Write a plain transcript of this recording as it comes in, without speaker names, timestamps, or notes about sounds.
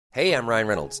Hey, I'm Ryan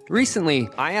Reynolds. Recently,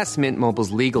 I asked Mint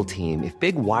Mobile's legal team if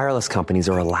big wireless companies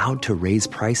are allowed to raise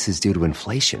prices due to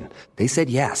inflation. They said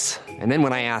yes. And then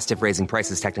when I asked if raising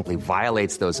prices technically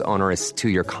violates those onerous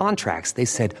 2-year contracts, they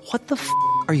said, "What the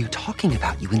are you talking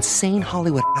about, you insane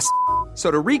Hollywood ass?" So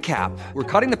to recap, we're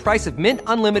cutting the price of Mint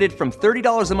Unlimited from $30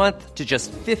 a month to just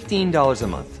 $15 a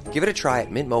month. Give it a try at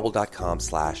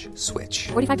mintmobile.com/switch.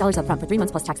 $45 up front for 3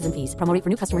 months plus taxes and fees. Promo rate for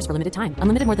new customers for limited time.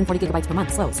 Unlimited more than 40 gigabytes per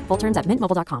month. Slows full terms at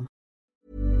mintmobile.com.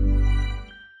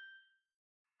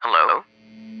 Hello?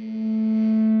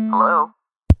 Hello?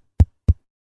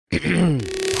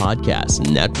 Podcast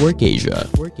Network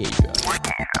Asia.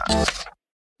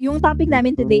 Yung topic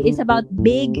namin today is about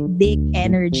big dick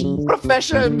energy.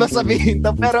 Professional ba sabihin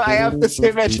to? Pero I have to say,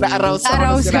 medyo na-arouse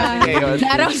ako sa ngayon.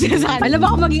 Na-arouse ka sa alam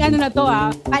mo ako maging ano na to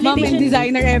Mom and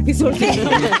Designer episode. May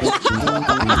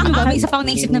isa pa akong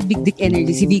naisip na big dick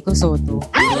energy, si Vico Soto.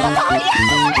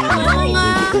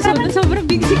 Vico Soto, sobrang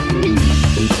big dick energy.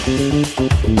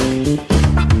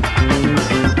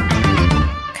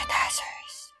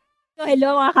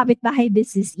 Hello mga kapitbahay,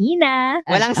 this is Ina.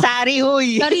 Walang sari,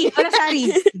 huy! Sorry, walang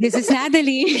sari. This is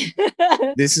Natalie.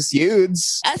 This is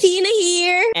Yudes. Athena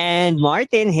here. And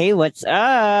Martin, hey, what's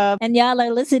up? And y'all are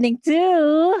listening to...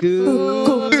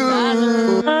 Kudazzers!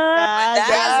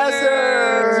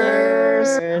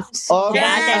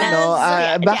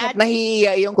 Bakit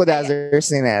nahihiya yung Kudazzers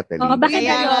ni Natalie? Bakit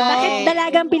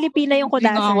dalagang Pilipina yung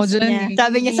Kudazzers niya?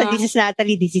 Sabi niya sa This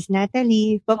is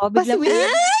Natalie.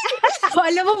 Papasuin.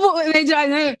 Alam mo po, medyo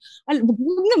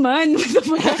huwag naman.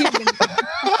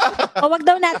 Wag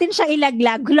daw natin siya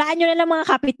ilaglag. Hulaan nyo na lang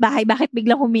mga kapitbahay, bakit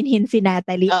biglang huminhin si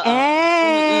Natalie?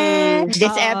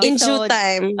 This episode, in due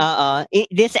time.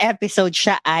 This episode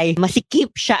siya ay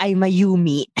masikip, siya ay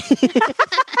mayumi.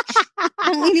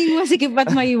 Ang ining masikip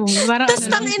at mayumi. Tapos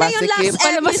tangina yung last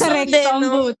episode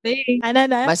din.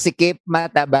 Ano na? Masikip,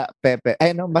 mataba, pepe.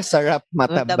 Masarap,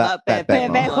 mataba,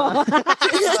 pepe.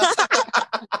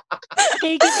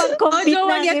 Kikipag-compete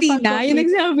jowa niya, Tina, yung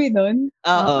nagsabi doon.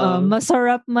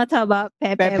 Masarap, mataba,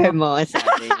 pepe mo.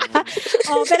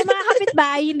 Pero mga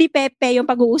kapitbahay, hindi pepe yung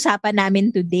pag-uusapan namin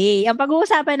today. Ang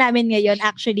pag-uusapan namin ngayon,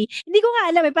 actually, hindi ko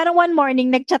nga alam parang one morning,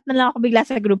 nag-chat na lang ako bigla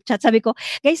sa group chat. Sabi ko,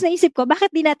 guys, naisip ko,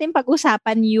 bakit di natin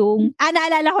pag-usapan yung,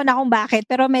 naalala ko na kung bakit,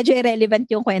 pero medyo irrelevant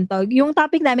yung kwento. Yung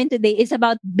topic namin today is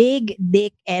about big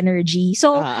dick energy.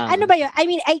 So, ano ba yun? I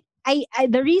mean,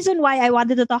 the reason why I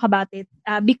wanted to talk about it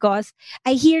because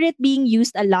I hear it being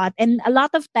used a lot, and a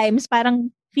lot of times parang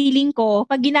feeling ko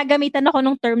pag ginagamitan ako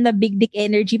ng term na big dick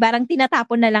energy, parang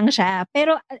tinatapon na lang siya.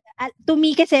 Pero to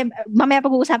me kasi, mamaya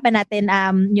pag-uusapan natin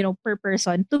per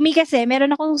person. To me kasi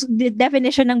meron akong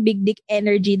definition ng big dick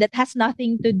energy that has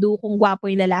nothing to do kung gwapo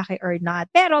yung lalaki or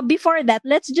not. Pero before that,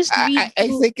 let's just read.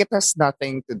 I think it has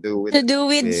nothing to do with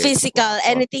physical,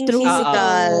 anything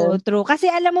physical. True. Kasi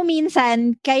alam mo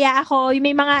minsan, kaya ako,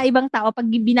 may mga ibang tao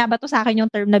pag binabato sa akin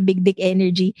yung term na big dick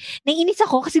energy, naiinis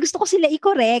ako kasi gusto ko sila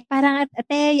i-correct. Parang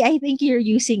I think you're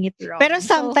using it wrong. Pero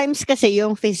sometimes kasi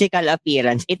yung physical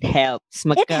appearance, it helps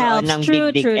magkaroon ng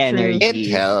True. big dick energy. It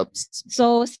helps.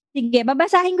 So, sige,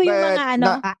 babasahin ko yung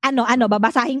mga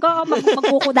babasahin ko,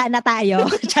 magkukuda na tayo.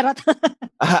 Charot.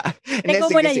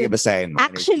 Sige, basahin mo.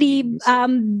 Actually,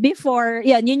 before,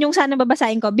 yun yung sana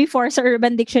babasahin ko, before sa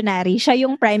Urban Dictionary, siya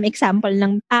yung prime example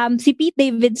ng, si Pete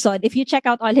Davidson, if you check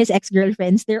out all his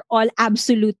ex-girlfriends, they're all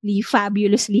absolutely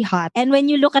fabulously hot. And when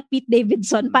you look at Pete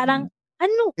Davidson, parang,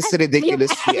 it's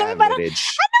ridiculously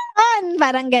average.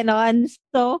 Parang ganon.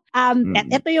 So,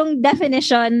 ito yung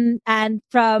definition and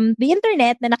from the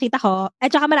internet na nakita ko,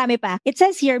 at saka marami pa. It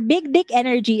says here, big dick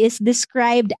energy is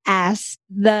described as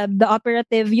the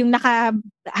operative, yung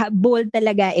naka-bold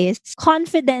talaga is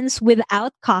confidence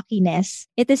without cockiness.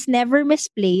 It is never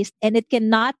misplaced and it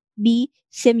cannot be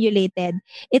simulated.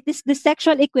 It is the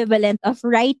sexual equivalent of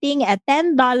writing a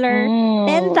 $10,000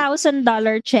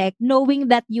 check knowing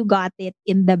that you got it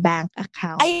in the bank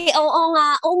account. Ay, oo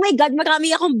nga. Oh my God,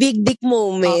 marami akong big dick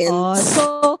moments.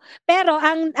 So, pero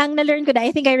ang na-learn ko na,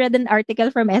 I think I read an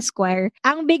article from Esquire,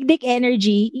 ang big dick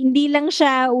energy, hindi lang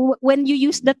siya, when you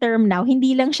use the term now,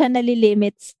 hindi lang siya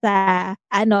nalilimit sa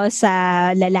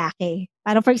lalaki.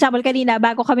 Parang for example, kanina,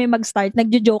 bago kami mag-start,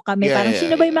 nagjo-joke kami.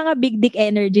 Sino ba yung mga big dick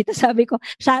energy? Tapos sabi ko,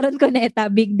 Sharon Cuneta,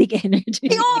 big dick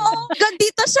energy. Oo,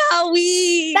 gandito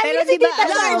Shawi. Pero diba,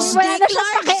 wala na siya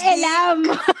pakialam.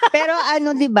 Pero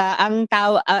diba, ang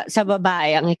sa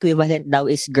babae, ang equivalent daw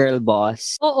is girl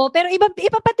boss. Oo, pero iba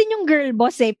pa din yung girl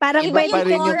boss eh. Parang iba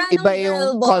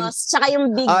yung boss, tsaka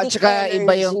yung big dick energy. Tsaka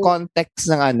iba yung context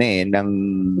ng ng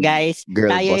guys, girl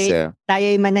boss.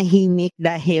 tayo'y manahimik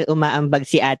dahil umaambag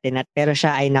si Ate Nat pero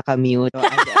siya ay nakamute. So,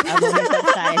 a moment of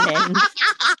silence.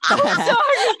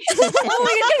 Sorry. Oh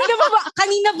my God,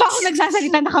 kanina pa ako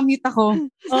nagsasalita, nakamute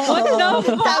ako.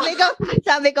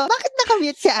 Sabi ko, bakit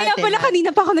nakamute si Ate Kaya pala Nat? kanina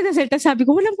pa ako nagsasalita, sabi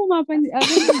ko, walang pumapansin.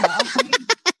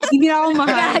 Hindi na ako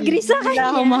mahal. Nag-agree sa Hindi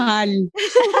na ako mahal.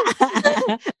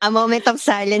 A moment of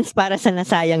silence para sa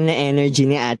nasayang na energy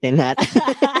ni Ate Nat.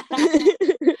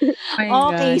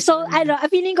 Okay, so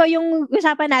feeling ko yung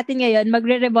usapan natin ngayon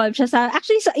magre-revolve siya sa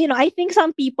actually I think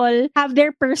some people have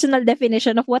their personal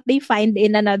definition of what they find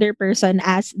in another person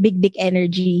as big dick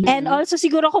energy. And also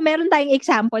siguro kung meron tayong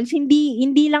examples, hindi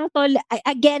lang to,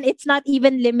 again, it's not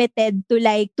even limited to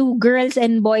like to girls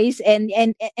and boys and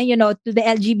to the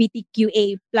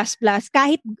LGBTQA++.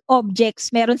 Kahit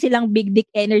objects, meron silang big dick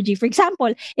energy. For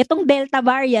example, itong Delta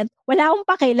variant, wala akong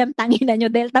pakialam, tangina nyo,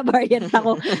 Delta variant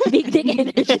ako. Big dick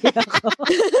energy ako.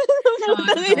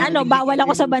 Bawal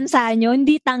ako sa bansa nyo.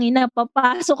 Hindi, tangina,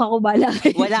 papasok ako bala.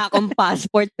 Wala akong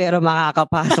passport pero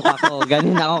makakapasok ako.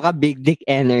 Ganun ako ka big dick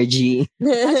energy.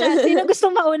 Sino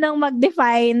gustong maunang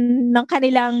mag-define ng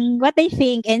kanilang what they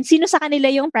think and sino sa kanila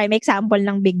yung prime example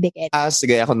ng big dick energy?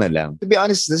 Sige, ako na lang. To be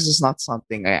honest, this is not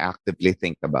something I actively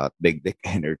think about, big dick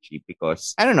energy,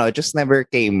 because I don't know, it just never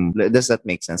came. Does that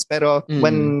make sense? Pero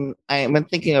when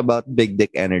thinking about big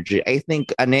dick energy, I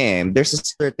think there's a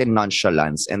certain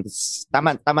nonchalance and it's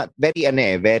tama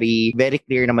very very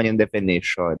clear naman yung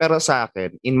definition. Pero sa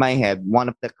akin, in my head, one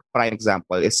of the prime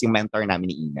example is yung mentor namin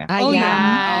ni Ina.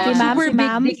 Si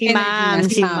Ma'am. Si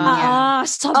Ma'am.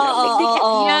 Sobrang big dick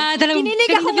energy. Yeah, talagang Kinilig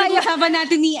ako ngayon. Pinag-uusapan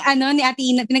natin ni Ate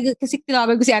Ina, kasi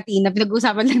tinawag ko si Ate Ina,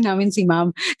 pinag-uusapan lang namin si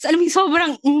Ma'am. So alam mo,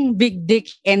 sobrang big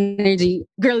dick energy,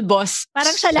 girl boss.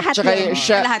 Parang siya lahat yun.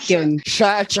 Lahat yun. Siya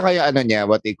at saka yung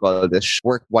what they call this,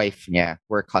 work wife niya,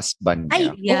 work husband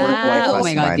niya. Work wife Oh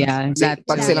my God, yeah.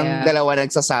 Pag silang dalawa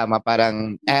nagsasama,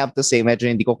 parang I have to say, medyo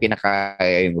hindi ko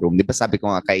kinakaya yung room. Di ba sabi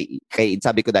ko nga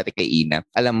sabi ko dati kay Ina,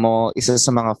 alam mo, isa sa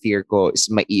mga fear ko is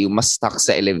mas stuck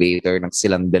sa elevator ng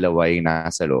silang dalawa yung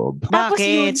nasa loob. Tapos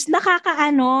yun,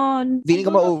 Feeling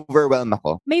ko ma-overwhelm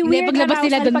ako. May weird paglabas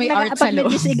nila doon may art sa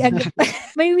loob.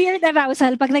 May weird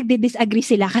arousal pag nagdi-disagree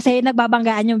sila kasi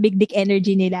nagbabanggaan yung big dick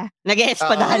energy nila.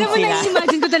 Nag-espadahan alam mo, sila.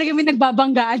 na-imagine ko talaga may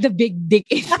nagbabanggaan the big dick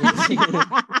energy.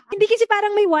 Hindi kasi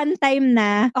parang may one time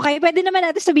na, okay, pwede naman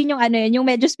natin sabihin yung yung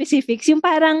medyo specifics, yung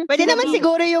parang Pwede naman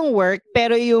siguro yung work,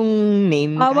 pero yung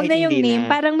name, wag na yung name.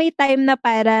 Parang may time na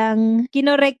parang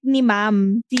kinorek ni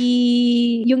Ma'am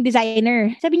yung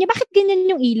designer. Sabi niya, bakit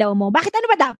ganyan yung ilaw mo? Bakit ano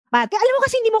ba dapat? Kaya alam mo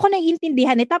kasi hindi mo ko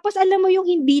naiintindihan Tapos alam mo yung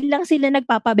hindi lang sila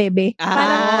nagpapabebe.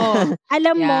 Parang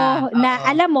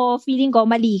alam mo, feeling ko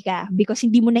mali ka because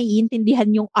hindi mo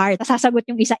naiintindihan yung art. Sasagot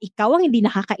yung isa, ikaw ang hindi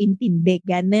nakakaintindi.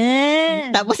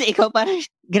 Ganun. Tapos ikaw parang,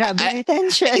 grabe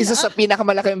attention. Isa sa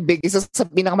pinakamalaking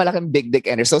big dick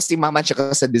energy. So si Mama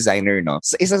tsaka sa designer, no?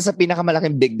 So, isa sa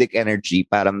pinakamalaking big dick energy,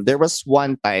 parang there was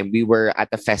one time we were at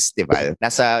a festival.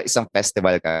 Nasa isang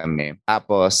festival kami.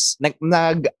 Tapos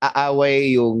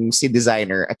nag-aaway yung si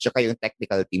designer at saka yung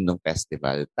technical team ng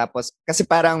festival. Tapos kasi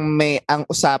parang ang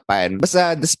usapan,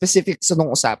 basta the specifics ng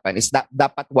usapan is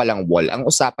dapat walang wall. Ang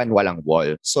usapan walang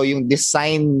wall. So yung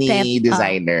design ni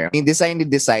designer,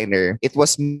 it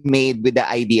was made with the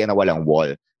idea na walang wall.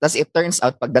 Tapos it turns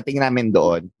out, pagdating namin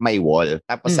doon, may wall.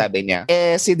 Tapos sabi niya,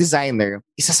 si designer,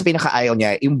 isa sa pinakaayaw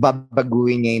niya, yung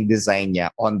babaguhin niya yung design niya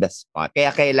on the spot.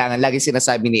 Kaya kailangan, lagi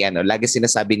sinasabi ni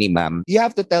Ma'am, you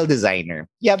have to tell designer.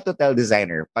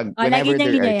 Pag whenever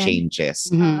there are changes.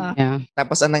 Yeah.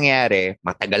 Tapos ang nangyari,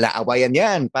 matagal na awayan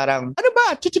yan. Parang, ano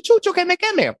ba? Chuchu,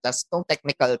 keme. Tapos tong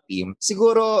technical team,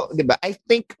 siguro, di ba, I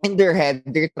think in their head,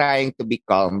 they're trying to be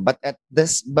calm. But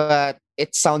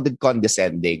it sounded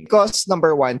condescending. Because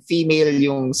number one, female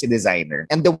yung si designer.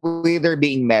 And the way they're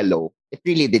being mellow, it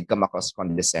really did come across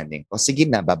condescending. O sige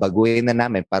na, babaguhin na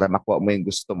namin para makuha mo yung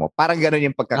gusto mo. Parang gano'n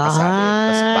yung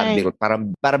pagkakasabi. Tapos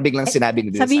parang biglang sinabi ni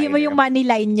designer. Sabihin mo yung money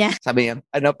line niya. Sabi niya,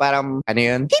 ano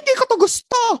yun? Hindi ko to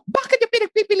gusto! Bakit yung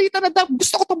pinagpipilitan na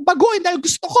gusto ko tong baguhin dahil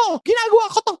gusto ko? Ginagawa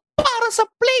ko to para sa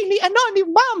play ni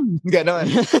Ma'am. Ganon.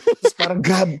 Tapos parang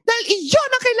grabe. Dahil iyon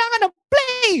ang kailangan ng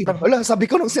play. Sabi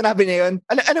ko nung sinabi niya yun.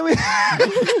 Ano yun?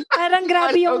 Parang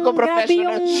grabe yung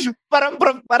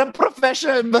parang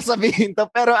professional ba sabihin to?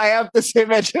 Pero I have to say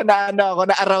medyo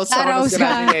na-arouse ako nung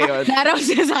sinabi niya yun.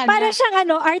 Na-arouse ka sana. Parang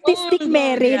siyang artistic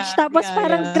marriage. Tapos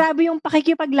parang grabe yung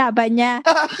pakikipaglaban niya.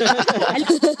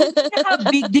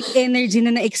 Big dick energy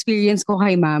na na-experience ko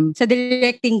kay Ma'am sa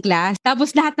directing class.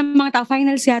 Tapos lahat ng mga tao,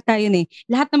 finals yata yun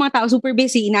Lahat ng mga tao super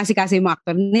busy, inaasikaso yung mga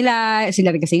actor nila,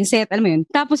 sila rin kasi yung set, alam mo yun.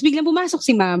 Tapos biglang pumasok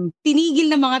si ma'am, tinigil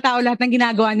ng mga tao lahat ng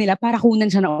ginagawa nila para kunan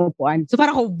siya ng upuan. So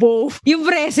parang ako, wow. Yung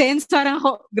presence, parang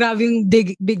ako, grabe yung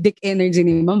big dick energy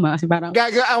ni mama. Kasi parang,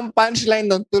 Ang punchline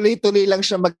nun, tuloy-tuloy lang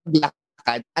siya maglakad.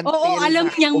 oo,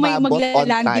 alam niyang may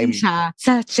maglalanding siya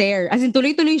sa chair. As in,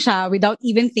 tuloy-tuloy siya without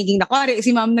even thinking na, si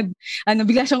ma'am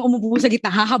bigla siyang umupo sa gitna,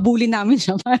 hahabulin namin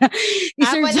siya para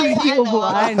i-serve yung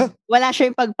upuan. Wala siya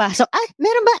yung pagpasok.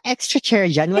 Meron ba extra chair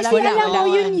dyan? Kasi alam mo,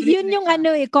 yun yung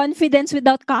confidence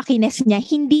without cockiness niya.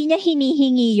 Hindi niya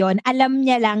hinihingi yon. Alam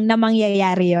niya lang na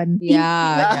mangyayari yon.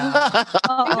 Yeah.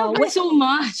 Oo. I love her so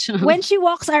much. When she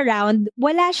walks around,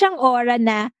 wala siyang aura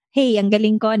na, hey, ang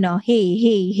galing ko, no?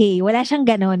 Hey. Wala siyang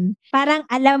ganon. Parang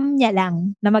alam niya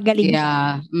lang na magaling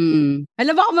siya. Yeah.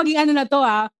 Alam ba kung maging ano na to,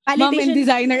 Mom and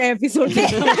Designer episode.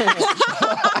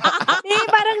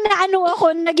 Parang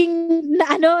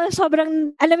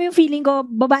sobrang, alam mo yung feeling ko,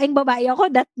 babaeng-babae ako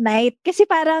that night. Kasi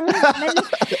parang,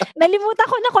 nalimutan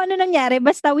ko na kung ano nangyari.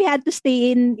 Basta we had to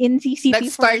stay in CCP.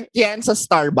 Nag-start yan sa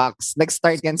Starbucks.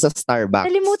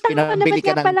 Nalimutan ko na Pinabili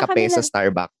ka ba't nga ng pala kape kami sa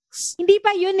Starbucks. Hindi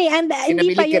pa yun eh.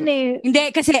 Hindi pa yun eh. Hindi,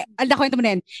 kasi, kwento mo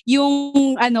din,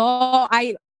 yung,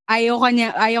 ayaw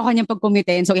kanya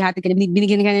pag-commutin. So, ihatid kanya.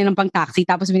 Binigyan kanya ng pang-taxi.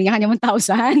 Tapos, binigyan kanya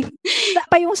 1,000.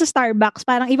 Pa yung sa Starbucks,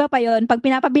 parang iba pa yun. Pag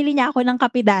pinapabili niya ako ng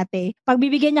kape dati, pag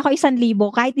bibigyan niya ako 1,000,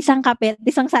 kahit isang kape at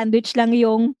isang sandwich lang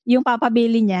yung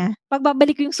papabili niya. Pag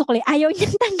babalik ko yung sukli, ayaw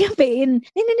niyang tanggapin.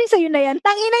 Hindi, sa'yo na yan.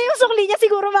 Tangina yung sukli niya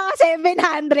siguro mga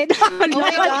 700. Oh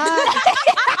my God.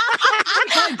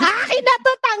 Akin na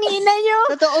to, tangina niyo.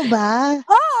 Totoo ba?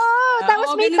 Oo.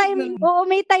 Tapos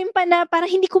may time pa na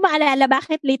parang hindi ko maalala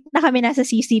bakit late na kami nasa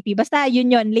CCP. Basta yun,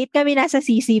 late kami nasa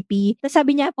CCP. Tapos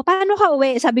sabi niya, paano ka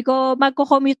uwi? Sabi ko,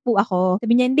 magko-commute po ako.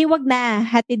 Sabi niya, hindi, wag na.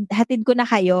 Hatid ko na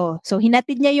kayo. So,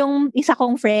 hinatid niya yung isa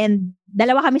kong friend.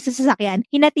 Dalawa kami sa sasakyan.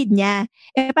 Hinatid niya.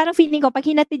 Parang feeling ko, pag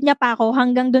hinatid niya pa ako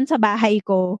hanggang dun sa bahay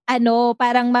ko,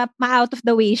 parang ma-out of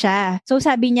the way siya. So,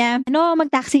 sabi niya,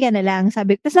 mag-taxi ka na lang.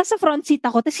 Sabi ko, tapos nasa front seat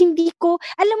ako. Tapos hindi ko,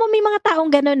 alam mo, may mga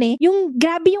taong ganun eh. Yung,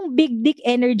 grabe yung big dick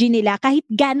energy nila, kahit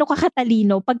gaano ka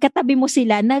katalino, pagkatabi mo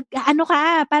sila,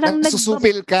 parang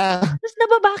susupil ka. Tapos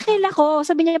nababakil ako.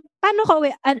 Sabi niya, paano ka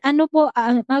uwi?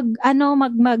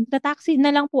 Magta-taxi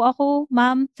na lang po ako,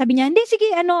 ma'am. Sabi niya, hindi,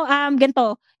 sige,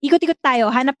 ganito. Ikot-ikot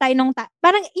tayo, hanap tayo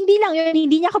parang hindi lang yun,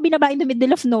 hindi niya ako binaba in the middle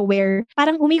of nowhere.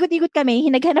 Parang umikot-ikot kami,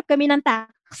 hinaghanap kami ng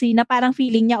taxi na parang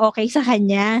feeling niya okay sa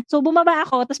kanya. So bumaba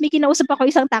ako, tapos may kinausap ako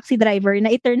isang taxi driver na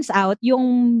it turns out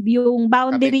yung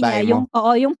boundary niya,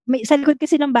 sa likod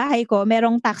kasi ng bahay ko,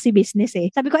 merong taxi business eh.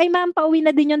 Sabi ko, ay ma'am, pauwi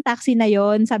na din yung taxi na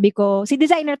yon. Sabi ko, si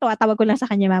designer to, tawag ko lang sa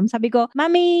kanya ma'am. Sabi ko,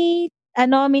 mami,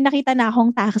 may nakita na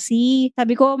akong taxi.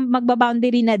 Sabi ko,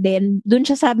 magbaboundary na din. Doon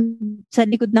siya sa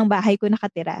likod ng bahay ko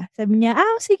nakatira. Sabi niya,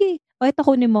 sige. Ito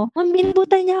kunin mo.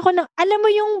 Minbutan niya ako alam mo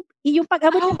yung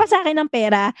pag-abot niya pa sa akin ng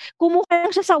pera, kumuha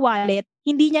lang siya sa wallet.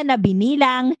 Hindi niya na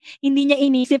binilang. Hindi niya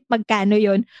inisip magkano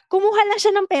yon. Kumuha lang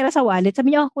siya ng pera sa wallet.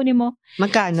 Sabi niya, kunin mo.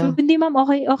 Magkano? Hindi ma'am,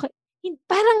 okay.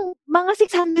 Parang mga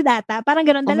 600 ata. Parang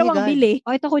gano'n, dalawang bili.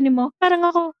 Ito kunin mo. Parang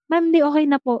ako, ma'am, hindi, okay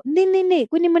na po. Hindi.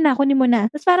 Kunin mo na.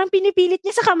 Tapos parang pinipilit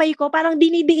niya sa kamay ko. Parang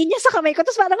dinidiin niya sa kamay ko.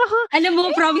 Tapos parang ako, alam mo,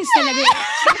 promise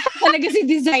talaga si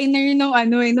designer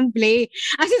nung play.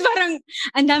 As in parang,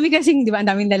 ang dami kasing, di ba, ang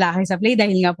daming lalaki sa play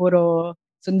dahil nga puro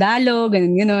sundalo,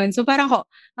 ganun. So parang ako,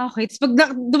 okay. Tapos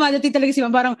pag dumadating talaga si ma'am,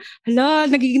 parang,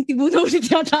 nagiging tibo na ulit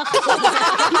yata ako.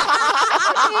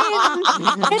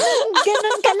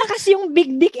 ganun kalakas yung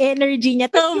big dick energy niya.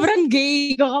 Sobrang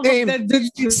gay ko kapag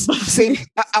Same.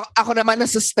 Ako naman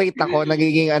nasa straight ako.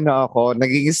 Nagiging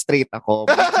straight ako.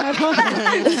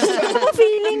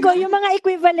 Feeling ko, yung mga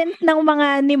equivalent ng mga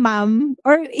ni ma'am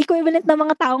or equivalent ng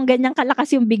mga taong ganyang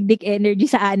kalakas yung big dick energy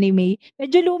sa anime,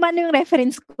 medyo luma na yung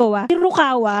reference ko. Si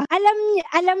Rukawa,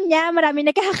 alam niya marami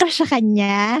nagkakakrush sa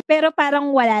kanya, pero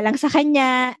parang wala lang sa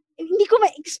kanya. Hindi ko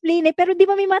ma-explain pero di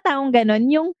ba may mga taong ganon?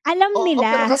 Yung alam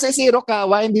nila. Pero kasi si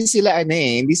Hirokawa, hindi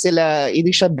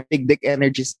siya big dick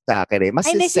energy sa akin eh. Mas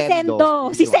si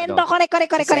Sendo. Si Sendo, correct.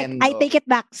 I take it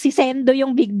back. Si Sendo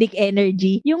yung big dick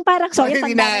energy. Yung parang, sorry.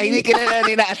 Hindi kilala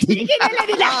ni natin.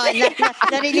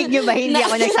 Narinig niyo ba? Hindi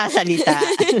ako nagsasalita.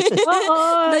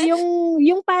 Oo.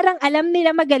 Yung parang alam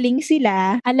nila magaling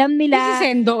sila. Alam nila. Si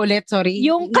Sendo ulit, sorry.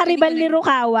 Yung karibal ni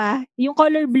Rukawa. Yung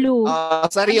color blue.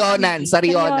 Sa Rionan.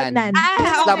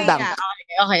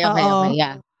 Okay.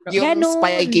 Yeah. Yung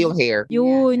spiky yung hair.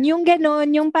 Yung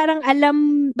ganon, yung parang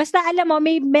basta alam mo,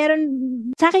 meron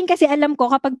Sa akin kasi alam ko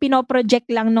kapag pinoproject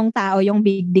lang nung tao yung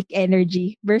big dick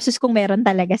energy versus kung meron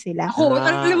talaga sila. Ako,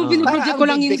 alam mo, pinoproject ko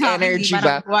lang yung sa akin. Energy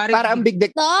ba? Para ang big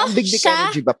dick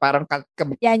energy ba? Parang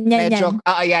yan. medyo,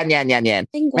 yan.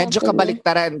 Medyo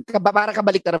kabaliktaran. Parang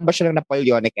kabaliktaran ba siya ng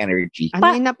Napoleonic energy?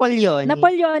 Ano yung Napoleonic?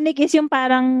 Napoleonic is yung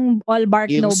parang all bark,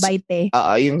 no bite eh.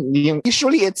 Yung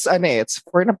usually it's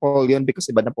for Napoleon because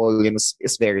diba Napoleon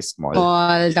is very small.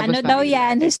 Ano daw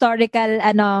yan? Historical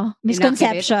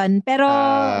misconception. Pero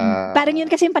parang yun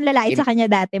kasi yung panlalait sa kanya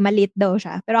dati. Maliit daw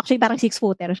siya. Pero actually parang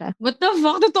 6-footer siya. What the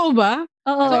fuck? Totoo ba?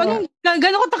 Oo. So,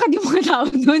 gano'ng katakad yung mga tao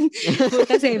nun?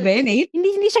 7, 8?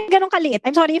 Hindi siya ganun kaliit.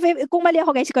 I'm sorry kung mali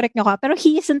ako guys, correct nyo ko. Pero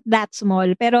he isn't that small.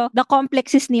 Pero the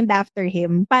complex is named after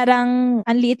him. Parang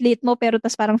ang liit-liit mo pero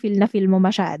tas parang feel mo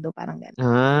masyado. Parang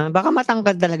gano'n. Baka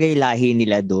matangkad talaga yung lahi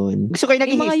nila dun. Gusto ko yung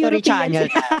naging History Channel.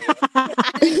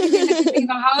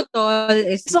 How tall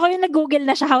is... So kayo nag-google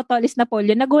na siya, how tall is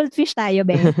Napoleon? Nag-goldfish tayo,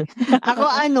 Ben.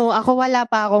 Ako wala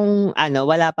pa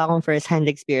akong first-hand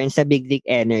experience sa big dick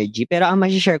energy. Pero ang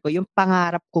ma-share ko, yung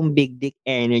pangarap kong big dick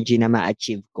energy na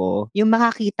ma-achieve ko, yung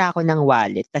makakita ko ng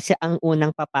wallet. Kasi ang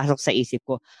unang papasok sa isip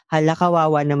ko, hala,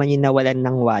 kawawa naman yung nawalan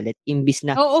ng wallet. Imbis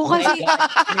na... Oo, kasi...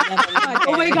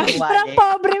 Oh my God. Parang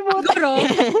pobre mo.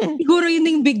 Siguro yun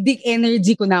yung big dick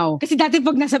energy ko now. Kasi dati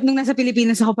nung nasa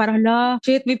Pilipinas ako, parang,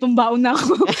 shit, may pambaon na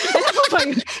ako. Alam mo ba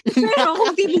yun? Pero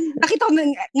kung nakita ko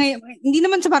ngayon, hindi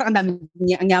naman sa parang ang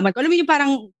yaman ko. Alam mo yung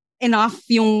parang enough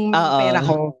yung pera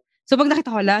ko. So pag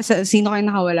nakita ko, sino kayo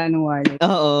nakawala ng wallet?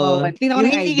 Oo. Tingnan ko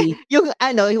ng ID. Yung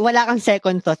wala kang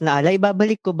second thought na,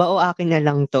 ibabalik ko ba o akin na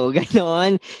lang to?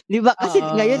 Ganon. Di ba? Kasi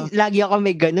ngayon, lagi ako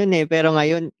may ganon eh. Pero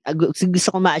ngayon,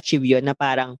 gusto ko ma-achieve yun na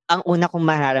parang, ang una kong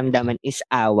mararamdaman is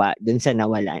awa dun sa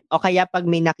nawalan. O kaya pag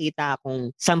may nakita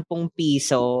akong 10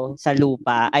 piso sa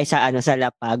lupa, sa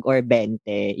lapag or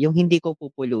 20, yung hindi ko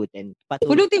pupulutin.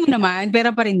 Pulutin mo naman,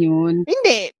 pera pa rin yun.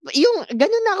 Hindi. Yung,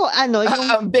 ganon ako,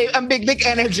 ang big dick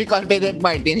energy confident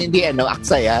Martin, hindi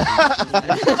aksaya.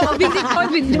 Big dick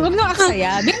confident, huwag na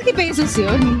aksaya. 20 pesos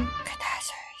yun.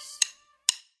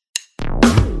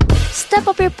 Step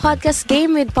up your podcast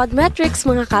game with Podmetrics,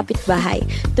 mga kapitbahay.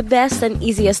 The best and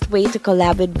easiest way to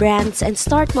collab with brands and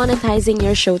start monetizing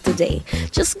your show today.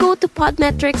 Just go to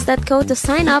podmetrics.co to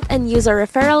sign up and use our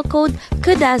referral code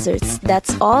KUDAZZARDS.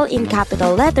 That's all in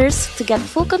capital letters to get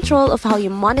full control of how you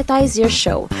monetize your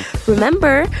show.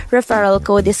 Remember, referral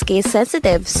code is case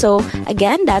sensitive. So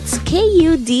again, that's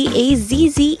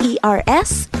KUDAZZERS,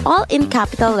 all in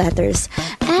capital letters.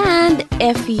 And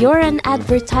if you're an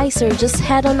advertiser, just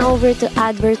head on over to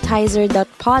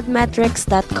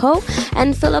advertiser.podmetrics.co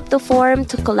and fill up the form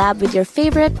to collab with your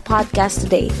favorite podcast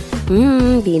today.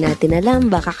 Di natin alam,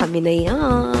 baka kami na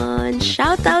yan.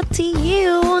 Shout out to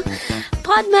you!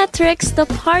 Podmetrics, the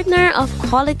partner of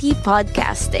quality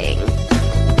podcasting.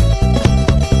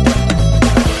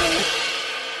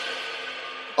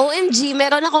 OMG,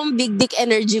 meron akong big dick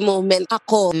energy moment.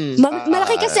 Ako.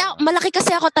 Malaki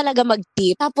kasi ako talaga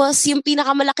mag-tip. Tapos yung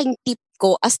pinakamalaking tip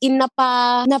ko, as in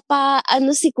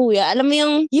si kuya. Alam mo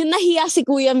yung nahiya si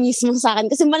kuya mismo sa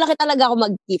akin. Kasi malaki talaga ako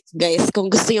mag-tip, guys.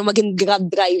 Kung gusto yung maging Grab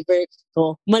driver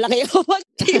ko, malaki ako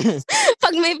mag-tip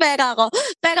pag may pera ko.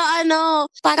 Pero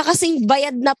para kasing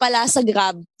bayad na pala sa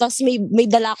Grab. Tapos may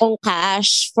dala akong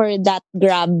cash for that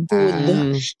Grab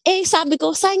food. Sabi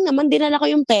ko, sayang naman, dinala ko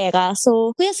yung pera.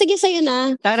 So, kuya, sige sa'yo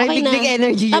na. Taray, okay big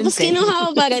energy yun. Tapos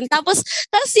kinuha ko pa rin. Tapos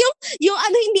yung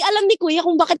hindi alam ni kuya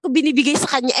kung bakit ko binibigay sa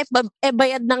kanya,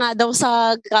 bayad na nga daw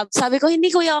sa Grab. Sabi ko, hindi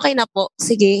kuya, okay na po.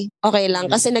 Sige, okay lang.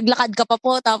 Kasi naglakad ka pa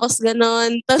po, tapos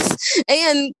ganon. Tapos,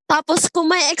 tapos kung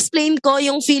may explain ko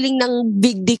yung feeling ng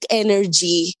big dick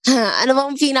energy, ano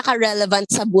bang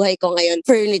pinaka-relevant sa buhay ko ngayon?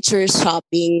 Furniture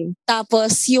shopping.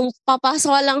 Tapos, yung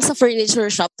papasok ka lang sa furniture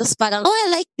shop, tapos parang,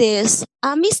 I like this.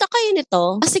 Miss na kayo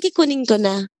nito. Sige, kunin ko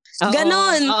na.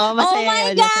 Ganon. Oh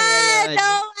my God!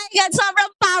 Oh my God!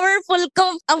 Sobrang powerful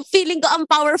ko. Ang feeling ko, ang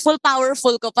powerful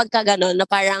ko pagka ganon, na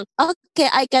parang, okay,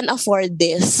 I can afford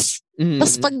this.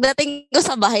 Tapos pagdating ko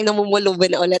sa bahay, namumulubi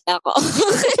na ulit ako.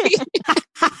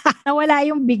 Nawala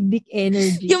yung big dick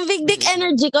energy. Yung big dick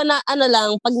energy ko na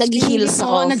pag nag-heels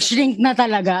ako. Nag-shrink na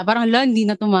talaga. Parang hindi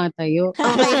na tumatayo.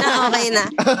 Okay na.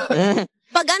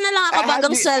 Pag lang ako,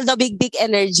 bagang sweldo, big dick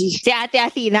energy. Si Ate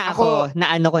Athena ako.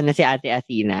 Naano ko na si Ate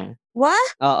Athena.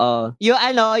 What? Oo.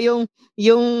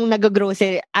 Yung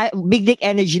nag-grocery, big dick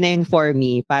energy na yun for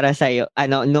me para sa'yo.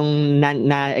 Nung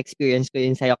na-experience ko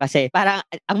yun sa'yo. Kasi parang,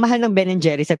 ang mahal ng Ben &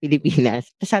 Jerry sa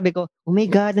Pilipinas. Tapos sabi ko, oh my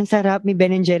God, ang sarap, may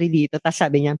Ben & Jerry dito. Tapos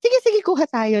sabi niya, sige, kuha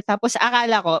tayo. Tapos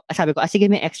akala ko, sabi ko, sige,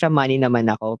 may extra money naman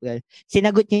ako. Well,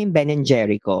 sinagot niya yung Ben &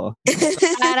 Jerry ko.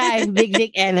 Para, big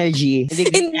dick energy.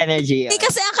 Big dick energy. Hindi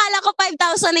kasi akala ko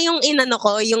 5,000 na yung inano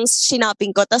ko, yung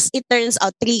shinoping ko. Tapos it turns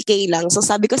out 3K lang. So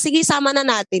sabi ko, sige, sama na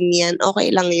natin yan.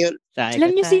 Okay lang yun.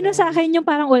 Alam niyo sino sa akin yung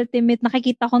parang ultimate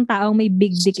nakikita kong taong may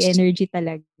big dick energy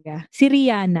talaga? Si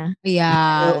Rihanna.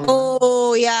 Yeah.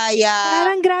 Oh, yeah.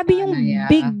 Parang grabe yung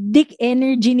big dick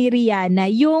energy ni Rihanna.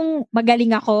 Yung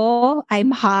magaling ako,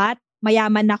 I'm hot,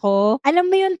 mayaman ako. Alam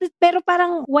mo yun, pero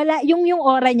parang wala, yung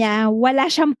aura niya, wala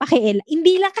siyang pakialam.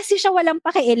 Hindi lang kasi siya walang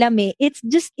pakialam eh. It's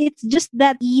just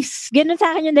that ease. Ganun sa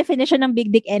akin yung definition ng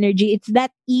big dick energy. It's that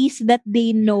ease that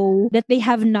they know that they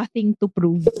have nothing to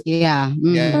prove. Yeah.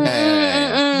 Yun.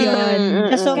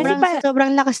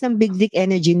 Sobrang lakas ng big dick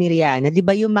energy ni Rihanna. Di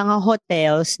ba yung mga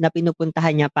hotels na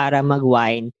pinupuntahan niya para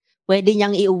mag-wine, pwede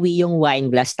niyang iuwi yung wine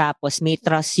glass tapos may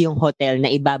trust yung hotel na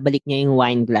ibabalik niya yung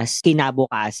wine glass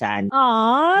kinabukasan.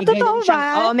 Totoo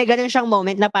ba? Oo, may ganun siyang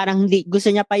moment na parang hindi, gusto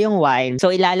niya pa yung wine.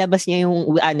 So ilalabas niya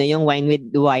yung wine with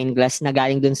wine glass na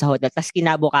galing dun sa hotel. Tapos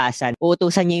kinabukasan,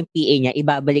 uutusan niya yung PA niya,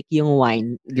 ibabalik yung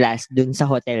wine glass dun sa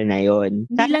hotel na yun.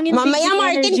 Mamaya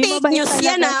Martin fake news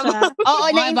yan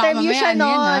Oo, na-interview siya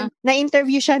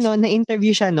noon.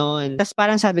 Na-interview siya noon. Tapos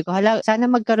parang sabi ko, sana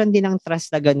magkaroon din ng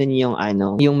trust na ganun yung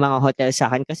mga hotel sa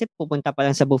akin kasi pupunta pa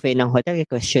lang sa buffet ng hotel,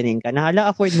 questioning ka na,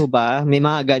 afford mo ba? May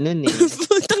mga ganun eh.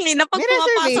 Putang ina, pag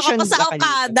pumapasok ako sa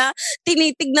Okada,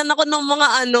 tinitignan ako ng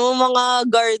mga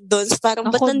gardens.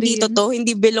 Parang, ba't nandito to?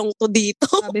 Hindi belong to dito.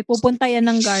 Sabi, pupunta yan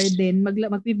ng garden,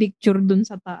 magpipicture dun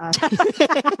sa taas.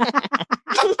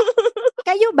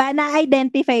 Kayo ba,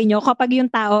 na-identify nyo kapag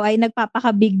yung tao ay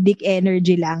nagpapaka-big dick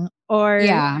energy lang? Or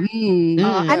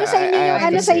ano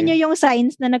sa inyo yung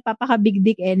signs na nagpapaka-big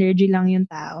dick energy lang yung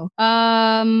tao?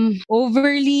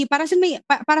 Overly para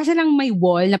silang may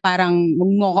wall na parang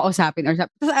wag mo kausapin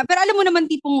pero alam mo naman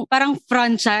tipong parang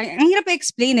front siya. Ang hirap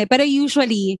i-explain pero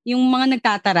usually yung mga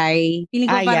nagtataray, feeling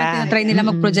ko parang tinatry nila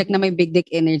mag-project na may big dick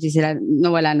energy sila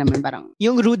na wala naman parang.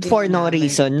 Yung rude for no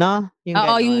reason, no?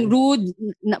 Yung rude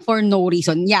for no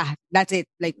reason. Yeah, that's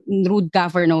it. Like rude ka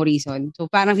for no reason.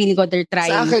 So parang feeling ko they're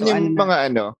trying sa akin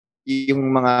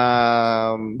yung mga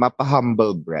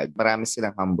mapa-humble brag. Marami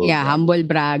silang humble brag. Humble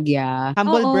brag, yeah.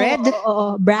 Humble bread?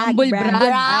 Oo, brag. Humble brag.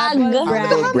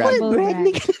 Humble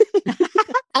brag.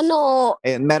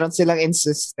 Meron silang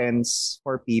insistence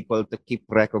for people to keep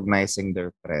recognizing their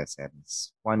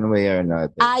presence one way or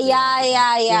another.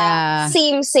 Yeah.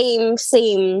 Same.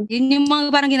 Yun yung mga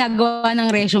parang ginagawa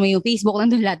ng resume, yung Facebook,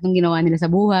 nandun lahat ng ginawa nila sa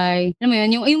buhay. Alam mo yun,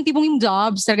 yung tipong yung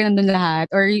jobs, talaga nandun lahat.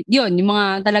 Or yun, yung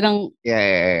mga talagang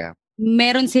Yeah.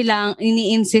 Meron silang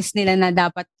ini-insist nila na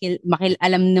dapat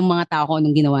alam ng mga tao kung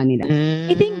anong ginawa nila.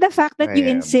 I think the fact that you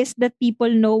insist that people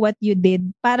know what you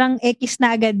did, parang ekis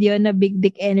na agad yun na big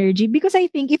dick energy. Because I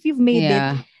think if you've made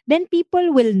it, then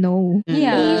people will know.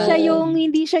 Yeah.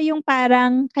 Hindi siya yung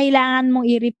parang kailangan mong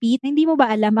i-repeat. Hindi mo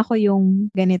ba alam ako yung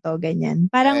ganito, ganyan.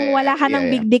 Parang wala ka ng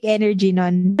big dick energy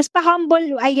nun. Tapos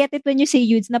pa-humble, I get it when you say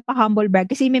Yudes na pa-humble brag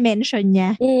kasi may mention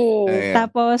niya.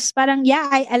 Tapos parang,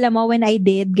 alam mo when I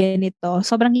did ganito.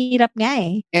 Sobrang hirap nga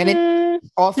eh. And it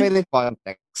often in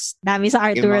context. Dami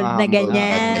sa art world na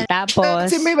ganyan. Tapos,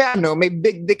 kasi may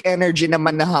big dick energy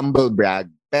naman na humble brag.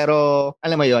 Pero,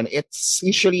 alam mo yon, it's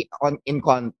usually in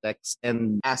context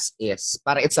and as is.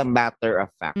 Para it's a matter of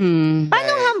fact.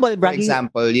 Paano humble brag? For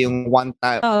example, yung one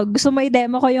time. Gusto mo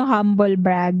i-demo ko yung humble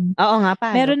brag? Oo nga,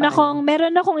 paano?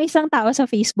 Meron akong isang tao sa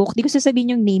Facebook, di ko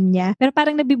sasabihin yung name niya, pero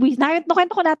parang nabibuwis.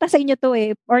 Nakita ko nata sa inyo to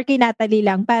or kay Natalie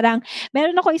lang. Parang,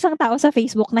 meron ako isang tao sa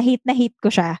Facebook na hit ko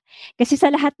siya. Kasi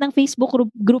sa lahat ng Facebook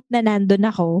group na nandun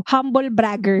ako, humble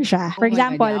bragger siya. For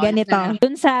example, ganito.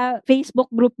 Dun sa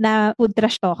Facebook group na Food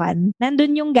Trash Talkan,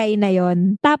 nandun yung guy na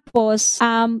yon. Tapos,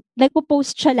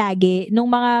 nagpo-post siya lagi nung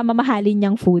mga mamahalin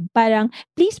niyang food. Parang,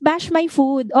 please bash my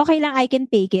food. Okay lang, I can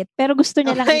take it. Pero gusto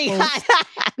niya lang i-post.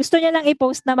 Gusto niya lang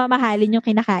i-post na mamahalin yung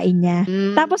kinakain niya.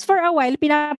 Tapos for a while,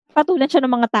 pinapatulan siya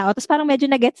ng mga tao. Tapos parang medyo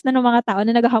na-gets na ng mga tao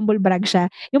na nag-humble brag siya.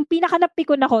 Yung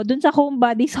pinaka-napikon ako, dun sa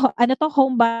Homebodies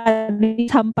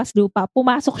Hampas Lupa,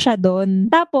 pumasok siya dun.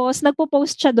 Tapos,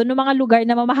 nagpo-post siya dun ng mga lugar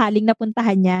na mamahaling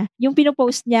napuntahan niya. Yung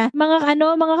pinopost niya, mga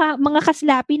mga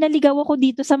kaslapi, naligaw ako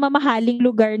dito sa mamahaling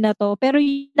lugar na to. Pero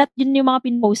yun yung mga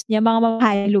pinpost niya, mga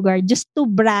mamahaling lugar, just to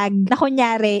brag na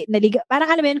kunyari, naligaw. Parang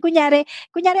alam mo yun, kunyari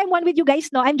I'm one with you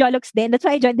guys, no? I'm Jolox din. That's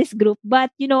why I joined this group.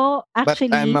 But, actually,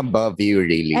 But I'm above you,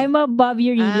 really. I'm above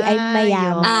you, really. I'm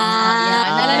mayam.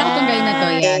 Naalala ko tong guy na to.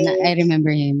 Yeah, I remember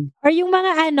him. Or yung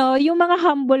mga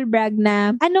humble brag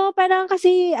na, parang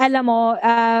kasi, alam mo,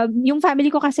 yung family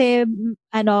ko kasi,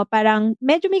 parang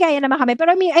medyo may kaya naman kami.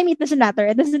 Pero I mean, it doesn't matter.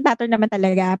 It doesn't matter naman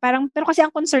talaga. Pero kasi ang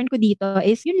concern ko dito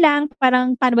is, yun lang,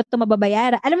 parang paano ba ito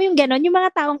mababayaran? Alam mo yung gano'n, yung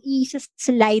mga taong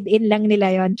i-slide in lang nila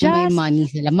yon. May money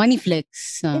sila. Money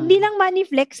flex. Hindi lang money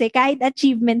flex kahit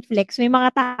achievement flex. May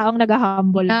mga taong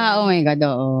nag-humble. Oh my God,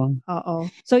 oo. Oo.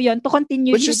 So yun, to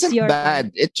continue. Which isn't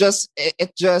bad. It just,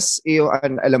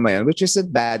 alam mo yun, which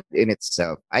isn't bad in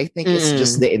itself. I think it's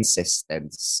just the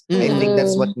insistence. I think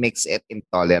that's what makes it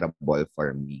intolerable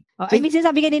for me. Ay, may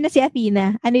sinasabi kanina si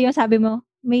Athena. Ano yung sabi mo?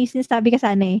 May sinasabi ka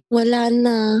sana eh. Wala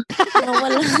na.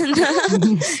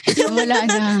 Wala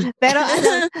na. Pero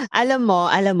alam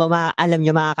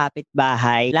nyo mga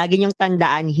kapitbahay, lagi nyong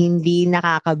tandaan, hindi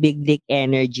nakaka-big dick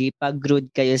energy pag rude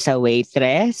kayo sa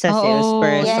waitress, sa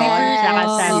salesperson, saka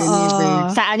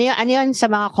sa ano yun, sa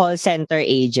mga call center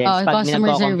agents. Pag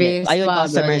customer service. Ayun,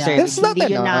 customer service.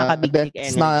 Hindi yun nakaka-big dick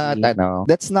energy.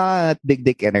 That's not big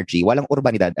dick energy. Walang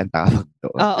urbanidad ang tawag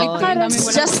doon.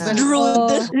 It's just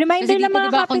rude. Reminder lang mga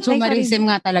diba, consumerism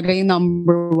nga talaga yung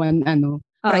number one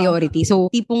priority.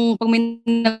 So, tipong pag may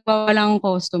nagpawalang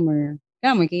customer,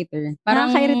 kaya mo cater.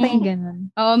 Parang nakakairita yung ganun.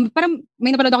 Parang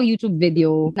may napanood ako YouTube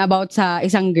video na about sa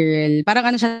isang girl. Parang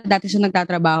dati siya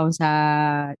nagtatrabaho sa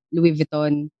Louis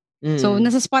Vuitton. So,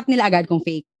 nasa spot nila agad kung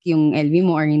fake yung LV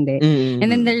mo or hindi.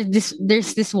 And then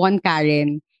there's this one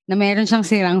Karen na meron siyang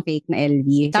sirang fake na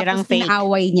LV. Tapos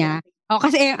inaaway niya.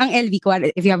 Kasi ang LV ko,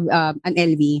 if you have an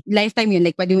LV, lifetime yun.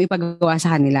 Like, pwede mo ipagawa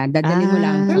sa kanila. Dadalhin mo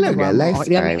lang. Talaga?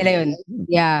 Lifetime? Yun.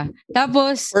 Yeah.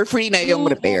 Tapos, for free na yung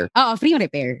repair. Oo, free yung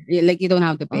repair. Like, you don't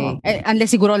have to pay.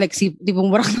 Unless siguro, like,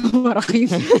 tipong warak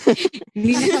yun.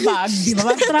 Hindi na sa bag. Di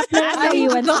ba? Strap na lang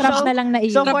naiwan. Strap na lang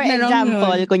naiwan. So, for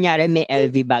example, kunyari, may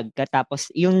LV bag ka,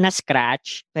 tapos yung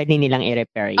na-scratch, pwede nilang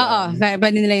i-repair yun. Oo,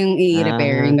 pwede nila yung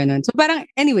i-repair, yung ganun. So, parang,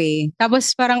 anyway,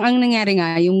 tapos parang ang nangyari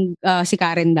nga, yung si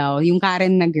Karen daw, yung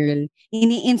Karen na girl,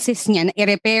 ini-insist niya na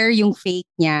i-repair yung fake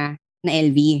niya na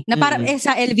LV. Na parang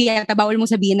sa LV yata, bawal mo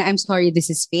sabihin na I'm sorry, this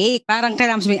is fake. Parang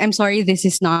kailangan sabihin, I'm sorry, this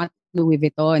is not Louis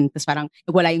Vuitton. Tapos parang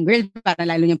nagwala yung girl, parang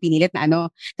lalo niyang pinilit na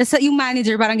Tapos yung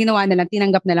manager parang ginawa na lang,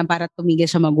 tinanggap na lang para tumigil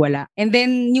siya magwala. And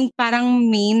then yung parang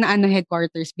main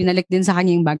headquarters, binalik din sa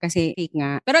kanya yung bag kasi fake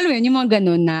nga. Pero alam mo yun, yung mga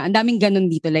ganun na, ang daming ganun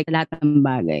dito, like lahat ng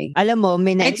bagay. Alam mo,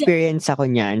 may na-experience ako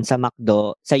niyan sa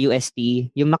McDo, sa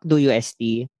UST, yung McDo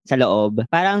UST, sa loob.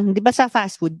 Parang, di ba sa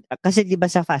fast food, kasi di ba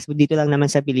sa fast food, dito lang naman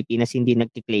sa Pilipinas, hindi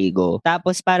nagkiklego.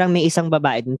 Tapos parang may isang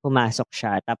babae dun pumasok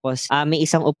siya. Tapos may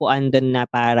isang upuan dun na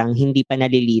parang hindi pa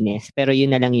nalilinis. Pero yun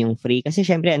na lang yung free. Kasi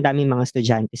syempre, ang daming mga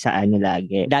estudyante sa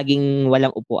lagi. Laging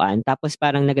walang upuan. Tapos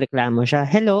parang nagreklamo siya,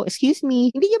 hello, excuse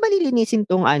me, hindi niya ba nilinisin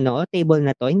tong table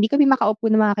na to? Hindi kami makaupo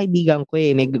ng mga kaibigan ko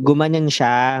eh. May gumanon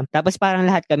siya. Tapos parang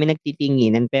lahat kami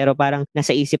nagtitinginan. Pero parang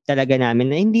nasa isip talaga namin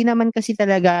na hindi naman kasi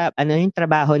talaga yung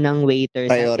trabaho ng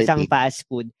waiter sa isang fast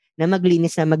food na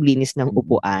maglinis ng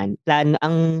upuan. Plano,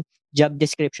 ang job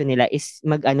description nila is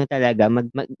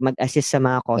mag-assist sa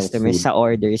mga customers sa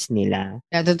orders nila.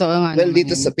 Yeah, totoo nga. Well,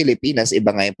 dito sa Pilipinas,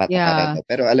 iba nga yung patakaran.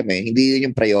 Pero alam mo hindi yun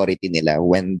yung priority nila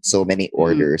when so many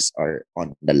orders are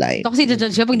on the line. Ito kasi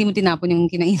judge ka pag hindi mo tinapon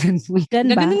yung kinainan mo.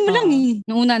 Ganun mo lang eh.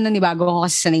 Nung una bago ako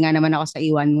kasi sanay nga naman ako sa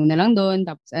iwan mo na lang doon.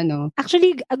 Tapos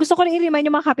Actually, gusto ko rin i-remind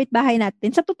yung mga kapitbahay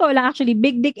natin. Sa totoo lang, actually,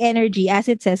 big dick energy,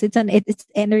 as it says, it's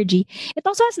energy. It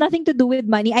also has nothing to do with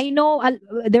money. I know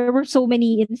there were so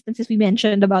many instances we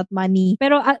mentioned about money.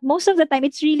 Pero most of the time,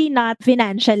 it's really not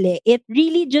financial eh. It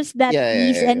really just that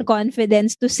ease and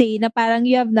confidence to say na parang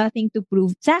you have nothing to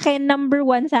prove. Sa akin, number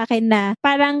one sa akin na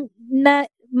parang na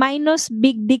minus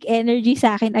big dick energy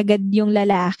sa akin agad yung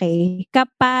lalaki.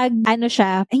 Kapag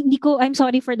siya, I'm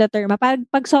sorry for the term,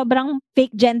 pag sobrang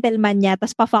fake gentleman niya,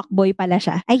 tas pa-fuckboy pala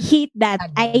siya. I hate that.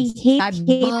 I hate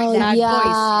that.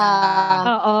 Yeah.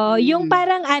 Oo. Yung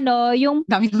parang yung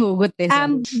daming hugot eh.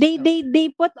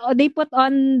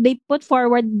 they put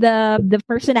forward the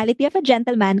personality of a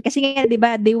gentleman kasi nga 'di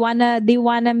ba they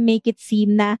wanna make it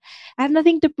seem na I have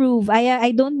nothing to prove.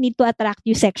 I don't need to attract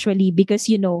you sexually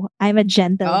because I'm a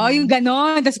gentleman. gentleman. yung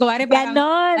ganon. Tapos kuwari parang,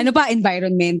 Ganon. ano pa,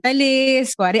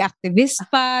 environmentalist, kuwari activist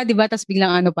pa, di ba? Tapos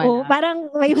biglang ano pa Oo, na. parang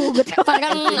may hugot ka.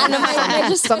 Parang ano,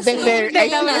 medyo Something very,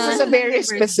 I think this is a very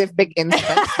specific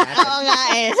instance. Oo nga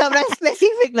eh. Sobrang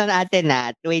specific nun ate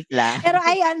Nat. Wait lang. Pero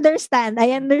I understand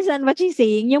what she's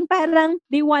saying. Yung parang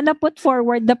they wanna put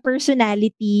forward the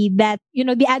personality that,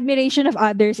 the admiration of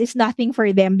others is nothing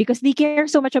for them because they care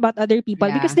so much about other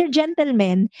people Yeah. because they're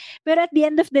gentlemen. Pero at the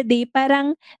end of the day,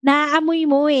 parang naaamoy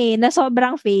mo na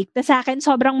sobrang fake. Tas sa akin,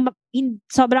 sobrang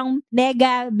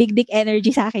nega, big dick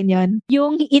energy sa akin yon.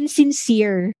 Yung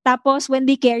insincere. Tapos when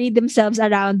they carry themselves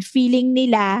around, feeling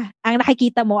nila, ang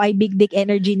nakikita mo ay big dick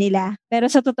energy nila. Pero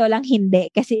sa totoo lang,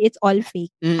 hindi. Kasi it's all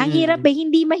fake. Ang hirap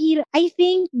hindi mahirap. I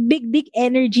think big dick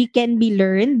energy can be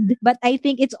learned, but I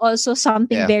think it's also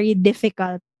something very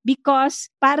difficult. Because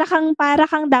para kang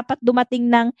dapat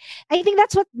dumating ng, I think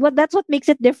that's what makes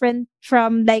it different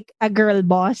from like a girl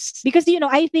boss. Because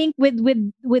I think with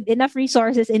enough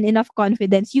resources and enough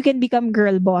confidence, you can become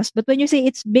girl boss. But when you say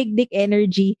it's big dick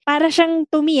energy, para siyang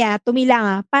tumi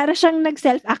lang para siyang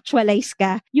nag-self-actualize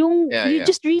ka. You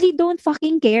just really don't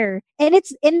fucking care. And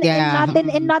it's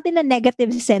not in a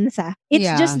negative sense. It's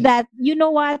just that, you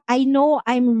know what? I know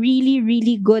I'm really,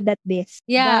 really good at this.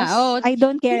 Yeah. Thus, I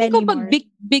don't care Hindi ko anymore. pag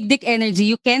big dick energy,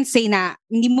 you can't say na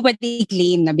hindi mo ba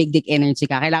i-claim na big dick energy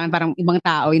ka. Kailangan parang ibang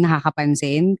tao yung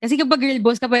nakakapansin. Kasi kapag girl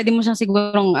boss ka, pwede mo siyang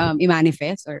sigurong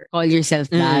i-manifest or call yourself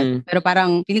that. Pero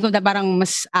parang, feeling ko na parang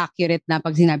mas accurate na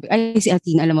pag sinabi, ay si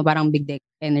Athena, alam mo, parang big dick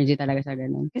energy talaga siya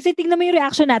ganun. Kasi tingnan mo yung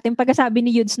reaction natin pagkasabi ni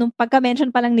Yudes, nung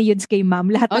pagka-mention pa lang ni Yudes kay ma'am,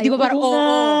 lahat di ba parang,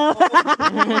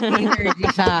 energy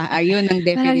siya. Ayun ang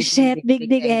parang definition. shit, big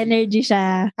dick energy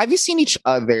siya. Have you seen each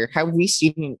other? Have we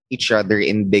seen each other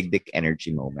in big dick energy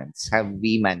moments? Have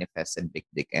we manifested big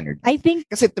dick energy? I think,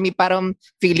 Kasi to me, parang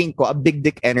feeling ko, a big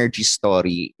dick energy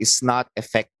story is not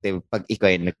effective pag ikaw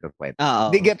yung nagkakwento.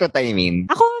 Oo. They get what I mean?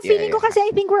 ako feeling ko kasi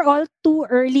I think we're all too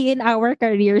early in our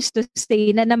careers to stay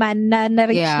na naman na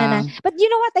na-reach na. But you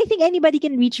know what? I think anybody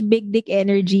can reach big dick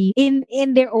energy in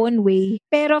their own way.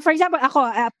 Pero for example,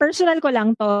 ako, personal ko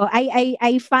lang to,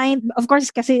 I find, of course,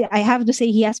 kasi I have to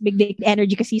say he has big dick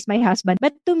energy kasi he's my husband.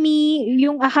 But to me,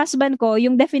 yung husband ko,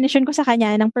 yung definition ko sa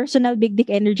kanya, ng personal big dick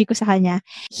energy ko sa kanya,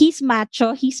 he's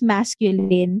macho, he's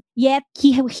masculine, yet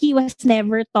he was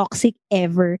never toxic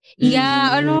ever.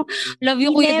 Love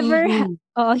you, Kuya Dudu.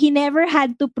 He never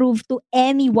had to prove to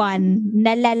anyone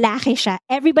na lalaki siya.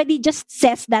 Everybody just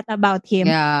says that about him.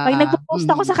 Pag nagpo-post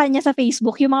ako sa kanya sa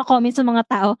Facebook, yung mga comments ng mga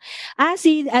tao,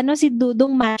 si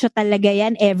Dudong macho talaga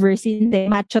yan ever since.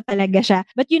 Macho talaga siya.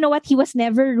 But you know what? He was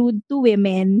never rude to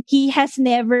women. He has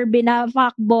never been a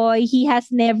fuckboy. He has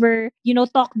never,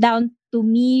 talked down to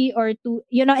me or to,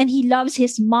 and he loves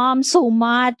his mom so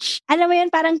much. Alam mo yun,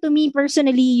 parang to me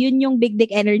personally, yun yung big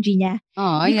dick energy niya.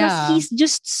 Because he's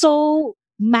just so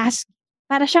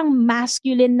para siyang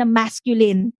masculine na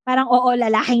masculine. Parang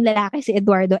lalaking lalaki si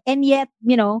Eduardo. And yet,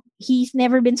 he's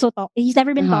never been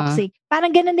toxic. Parang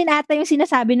ganun din ata yung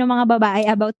sinasabi ng mga babae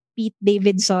about Pete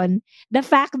Davidson. The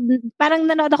fact, parang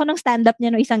nanood ako ng stand-up niya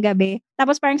no isang gabi.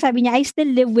 Tapos parang sabi niya, I still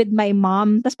live with my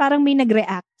mom. Tapos parang may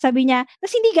nag-react. Sabi niya,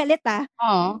 tapos hindi galit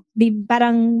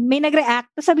parang may nag-react.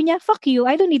 Tapos sabi niya, fuck you,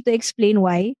 I don't need to explain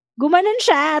why. Gumanon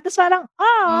siya. Tapos parang,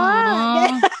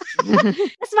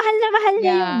 tapos mahal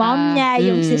niya yung mom niya,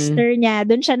 yung sister niya.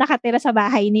 Doon siya nakatira sa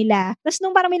bahay nila. Tapos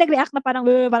nung parang may nag-react na parang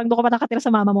doon ka pa nakatira sa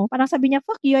mama mo. Parang sabi niya,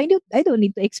 fuck you, I don't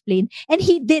need to explain. And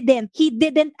he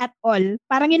didn't at all.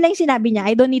 Parang yun lang yung sinabi niya,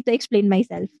 I don't need to explain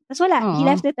myself. Tapos wala, he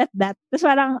left it at that. Tapos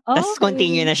parang, Tapos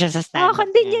continue na siya sa stand-up.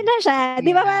 Continue na siya.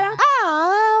 Di ba parang,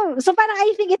 So parang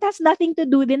I think it has nothing to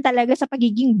do din talaga sa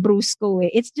pagiging brusco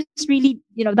eh. It's just really,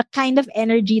 the kind of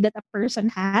energy that a person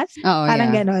has.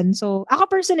 Parang ganon. So ako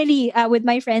personally, with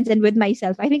my friends and with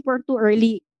myself, I think we're too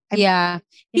early.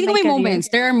 Hindi ko may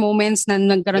moments. There are moments na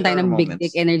nagkaroon tayo ng big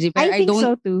dick energy. Pero I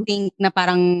don't think na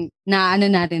parang na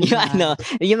natin.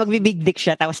 Yung magbi-big dick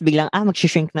siya tapos biglang,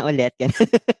 mag-shrink na ulit. Yan.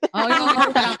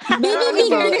 Baby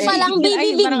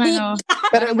big dick.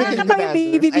 Pero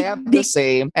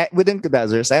within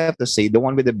Kudazers, I have to say, the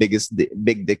one with the biggest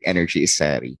big dick energy is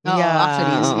Sari.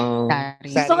 Actually,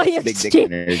 Sari has big dick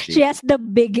energy. She has the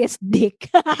biggest dick.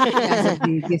 She has the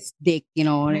biggest dick,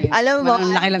 Alam mo,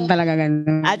 laki lang talaga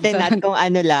ganun. Ate Nat, kung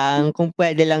kung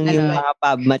pwede lang yung mga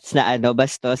pubmats na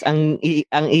bastos, ang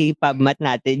i-pubmat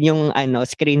natin, yung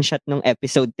screenshot ng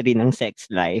episode 3 ng Sex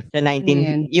Life. Sa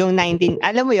 19, yung 19,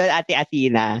 alam mo yun, Ate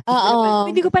Athena. Oo.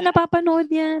 Hindi ko pa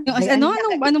napapanood yan. Yung,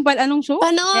 anong show?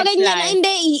 Panoorin nyo na.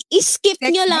 Hindi, i-skip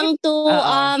Sex nyo Life? lang to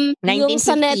yung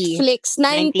sa 1950. Netflix.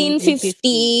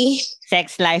 1950.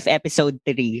 Sex Life episode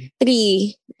 3.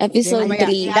 3. Episode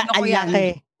Mamaya, 3. Ano ko yan?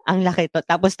 Ang laki to.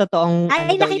 Tapos totoong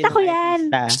Ay, daw nakita yun ko ng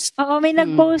yan. artista. Oo, may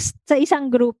nag-post sa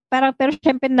isang group. Pero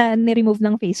syempre ni-remove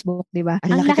ng Facebook, di ba? Ang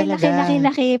Ang laki talaga.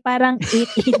 laki. Parang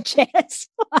 8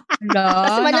 inches.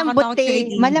 Kasi malambot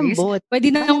Malambot. Pwede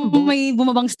na nang may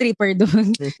bumabang stripper doon.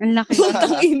 Ang laki.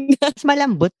 Mas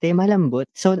malambot.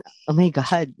 So, oh my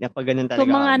God. Napag ganun talaga. So,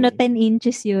 mga 10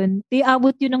 inches yun.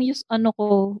 Abot yun ng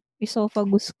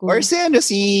esophagus ko. Or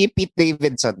si Pete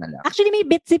Davidson na lang. Actually, may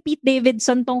bit si Pete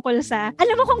Davidson tungkol sa,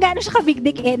 alam mo kung gaano siya ka-big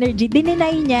dick energy,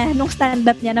 dininay niya nung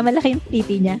stand-up niya na malaki yung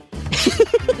titi niya.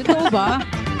 Totoo ba?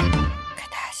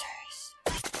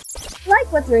 Like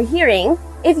what you're hearing?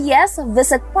 If yes,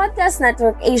 visit Podcast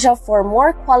Network Asia for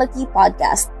more quality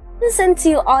podcasts. Listen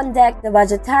to On Deck, The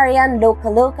Vegetarian, Loca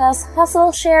Locas,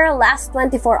 Hustle, Share, Last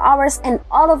 24 Hours, and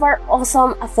all of our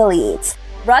awesome affiliates.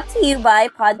 Brought to you by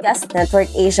Podcast Network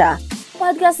Asia.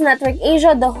 Podcast Network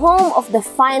Asia, the home of the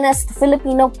finest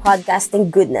Filipino podcasting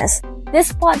goodness.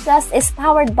 This podcast is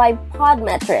powered by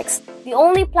Podmetrics, the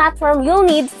only platform you'll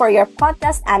need for your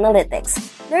podcast analytics.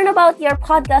 Learn about your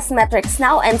podcast metrics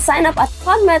now and sign up at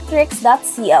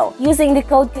podmetrics.co using the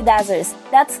code KUDAZZERS.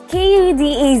 That's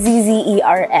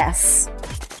KUDAZZERS.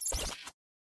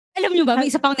 Alam nyo ba, may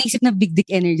isa pa akong naisip na big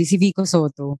dick energy, si Vico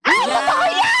Soto.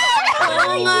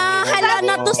 Oo nga, hala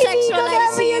na to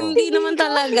sexualize. Hindi naman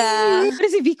talaga. Pero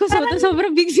si Vico Soto,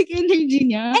 sobrang big dick energy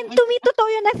niya. And to me, totoo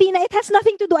yun, Athena. It has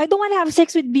nothing to do. I don't want to have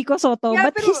sex with Vico Soto, Yeah,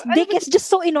 but pero his dick is just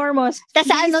so enormous.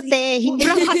 Kasi hindi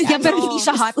Sobrang hot niya, pero hindi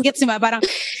siya hot. Gets mo ba? Parang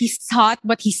he's hot,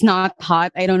 but he's not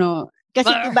hot. I don't know. Kasi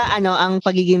diba ang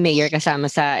pagiging mayor kasama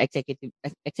sa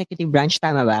executive branch,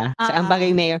 tama ba? Sa ang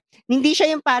pagiging mayor, hindi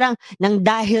siya yung parang nang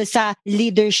dahil sa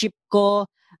leadership ko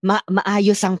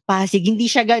maayos ang Pasig. Hindi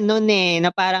siya ganoon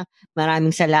na parang maraming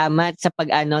salamat sa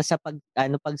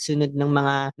pagsunod ng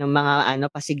mga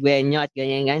Pasigwenyo at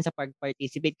ganyan sa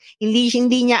pag-participate. Hindi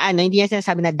niya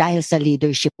sinasabi na dahil sa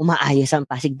leadership umaayos ang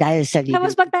Pasig dahil sa leadership.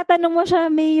 Tapos pagtatanong mo siya,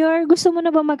 Mayor, gusto mo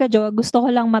na ba magka-jowa? Gusto ko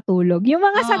lang matulog. Yung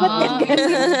mga sagot niya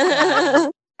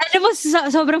ganun. Alam mo,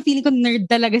 sobrang feeling ko nerd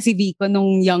talaga si Vico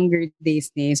nung younger days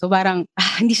niya. So parang,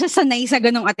 hindi siya sanay sa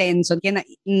ganong attention. Kaya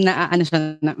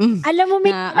Alam mo,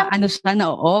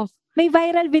 off. May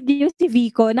viral video si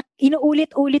Vico na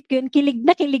inuulit-ulit ko yun.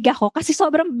 Kilig ako kasi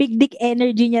sobrang big dick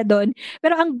energy niya doon.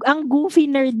 Pero ang goofy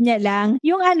nerd niya lang,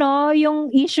 yung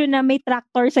issue na may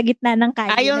tractor sa gitna ng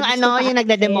kalye. Yung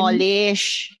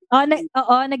nagde-demolish.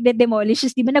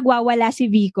 Nagde-demolish. Di ba nagwawala si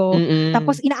Vico? Mm-mm.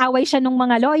 Tapos inaaway siya nung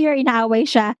mga lawyer, inaaway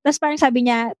siya. Tapos parang sabi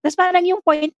niya, parang yung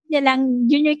point niya lang,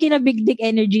 yun yung kinabig dick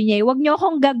energy niya. Huwag niyo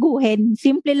akong gaguhin.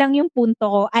 Simple lang yung punto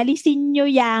ko. Alisin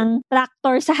niyo yung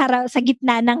tractor sa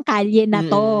gitna ng kalye na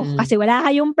to. Mm-mm. Kasi wala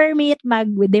kayong permit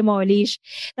mag-demolish.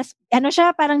 Tapos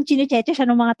siya, parang chinicheche siya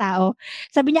ng mga tao.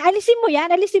 Sabi niya, alisin mo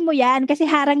yan kasi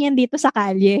harang yan dito sa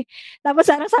kalye. Tapos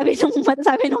parang sabi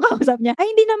nung kausap niya, ay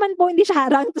hindi naman po, hindi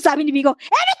siya harang. Tapos sabi ni Vico,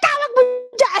 tawag mo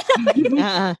dyan!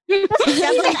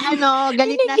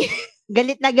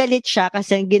 Galit na galit siya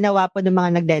kasi ginawa po ng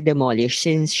mga nagde-demolish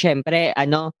since syempre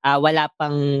wala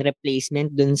pang replacement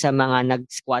dun sa mga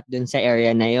nag-squat dun sa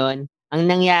area na yon. Ang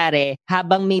nangyari,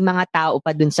 habang may mga tao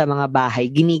pa dun sa mga bahay,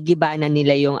 ginigiba na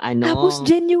nila yung Tapos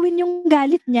genuine yung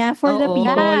galit niya for the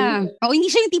people.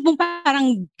 Hindi siya yung tipong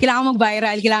parang kailangan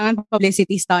mag-viral, kailangan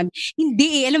publicity stunt.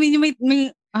 Hindi alam mo yun, may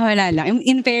wala lang.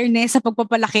 In fairness, sa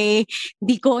pagpapalaki,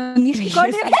 di ko ni Reyes.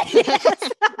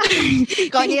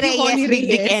 Connie Reyes, big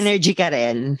dick energy ka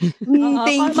rin.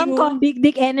 Thank you. Ma'am, big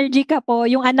dick energy ka po.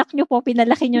 Yung anak nyo po,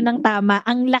 pinalaki nyo ng tama.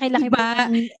 Ang laki-laki po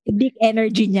ng dick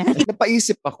energy niya.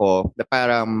 Napaisip ako na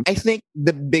parang, I think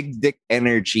the big dick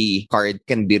energy card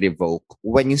can be revoked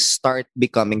when you start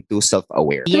becoming too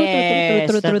self-aware. Yes,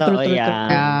 true.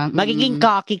 Magiging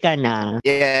cocky ka na.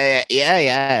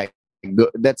 Yeah.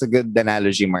 That's a good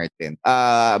analogy, Martin.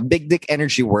 Big dick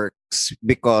energy works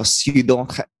because you don't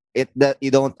talk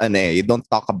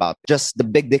about it. Just the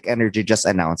big dick energy just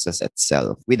announces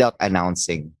itself without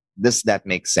announcing. Does that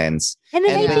make sense? And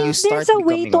then I think there's a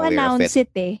way to announce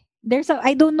it.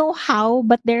 I don't know how,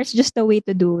 but there's just a way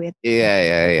to do it.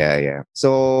 Yeah.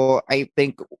 So I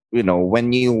think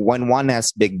when one has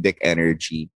big dick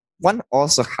energy, one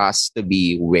also has to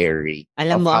be wary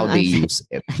Alam of mo, how ang they use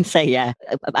it. ang saya.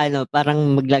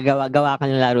 Parang gawa ka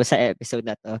ng laro sa episode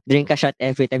na to. Drink a shot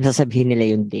every time sasabihin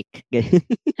nila yung dick.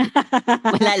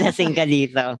 Malalasing ka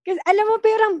dito. Kasi alam mo,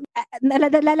 parang,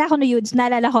 naalala ko na Yudes,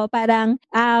 naalala ko, parang,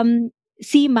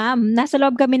 si ma'am, nasa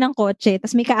loob kami ng kotse,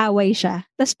 tapos may kaaway siya.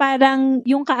 Tapos parang,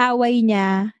 yung kaaway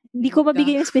niya, hindi ko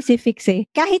mabigay yung specifics eh.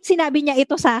 Kahit sinabi niya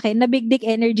ito sa akin, na big dick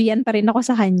energy yan pa rin ako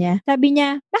sa kanya. Sabi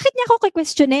niya, bakit niya ako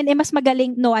questionin? Mas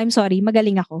magaling. No, I'm sorry,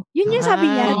 magaling ako. Yun yung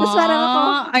sabi niya. Tapos parang ako,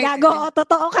 gago,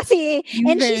 totoo kasi.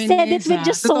 And she said it with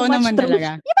just so much truth.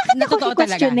 Bakit niya ako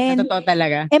questionin? Totoo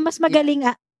talaga. Mas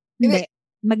magaling, hindi.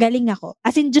 Magaling ako.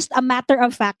 As in, just a matter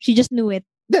of fact, she just knew it.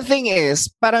 The thing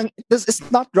is, parang it's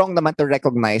not wrong naman to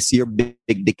recognize your big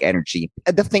dick energy.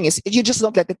 The thing is, you just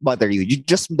don't let it bother you. You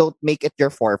just don't make it your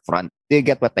forefront. Do you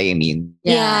get what I mean?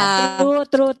 Yeah.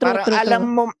 True. Parang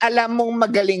alam mong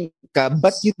magaling ka,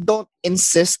 but you don't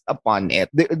insist upon it.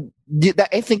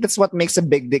 I think that's what makes a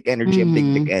big dick energy a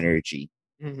big dick energy.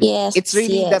 Yes. It's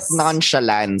really that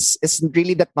nonchalance. It's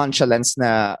really that nonchalance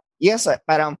na, yes,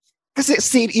 parang,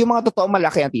 kasi yung mga totoo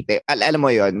malaki ang tite, alam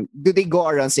mo yon, do they go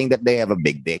around saying that they have a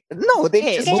big dick? No,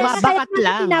 they just bumabakat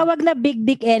lang. Tinawag na big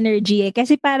dick energy eh.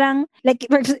 Kasi parang, like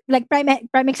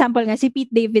prime example nga, si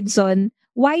Pete Davidson,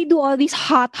 why do all these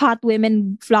hot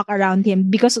women flock around him?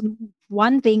 Because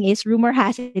one thing is, rumor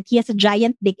has it, he has a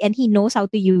giant dick and he knows how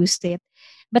to use it.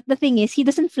 But the thing is, he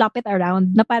doesn't flop it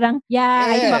around na parang,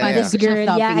 I fuck this girl,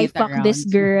 I fuck this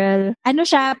girl. Ano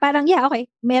siya, parang,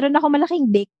 okay, meron ako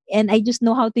malaking dick and I just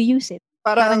know how to use it.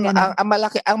 Parang ang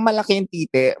malaking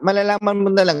tite, malalaman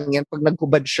mo na lang yan pag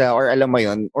nagkubad siya or alam mo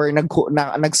yon, or nagsuot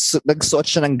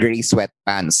siya ng gray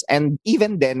sweatpants. And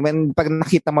even then, when pag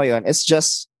nakita mo yon, it's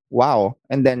just, wow.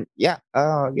 And then, is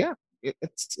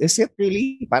it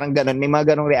really? Parang ganun, may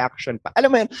mga ganung reaction pa.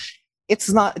 Alam mo yun, it's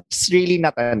really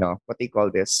not, what they call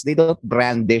this. They don't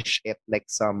brandish it like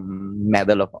some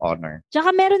medal of honor.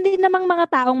 Tsaka meron din namang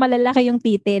mga taong malalaki yung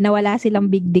tite na wala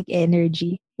silang big dick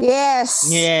energy. Yes.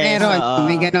 Meron.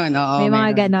 May ganon. Oo, may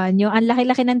mga ganon. Yung ang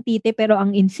laki-laki ng tite pero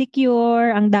ang insecure,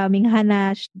 ang daming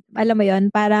hanash. Alam mo yon,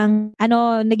 parang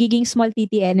nagiging small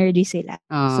titi energy sila.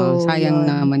 So, sayang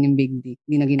naman yung big dick.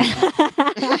 Hindi na ginawa.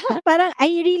 Parang I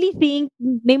really think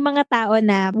may mga tao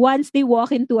na once they walk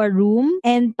into a room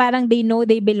and parang they know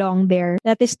they belong there,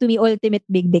 that is to me ultimate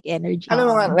big dick energy.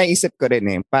 Alam mo nga, naisip ko rin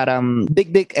parang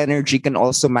big dick energy can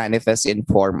also manifest in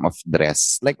form of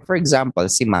dress. Like for example,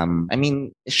 si ma'am, I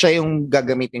mean, siya yung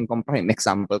gagamitin kong prime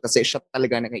example kasi siya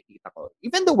talaga nakikita ko.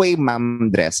 Even the way ma'am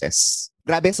dresses.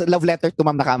 Grabe, love letter to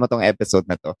ma'am nakama tong episode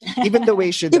na to. Even the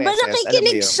way she dresses. Diba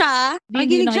nakikinig siya?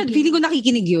 Nakikinig siya. Feeling ko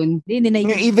nakikinig yun.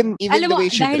 Even alam the mo, way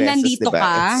she dahil dresses, nandito diba?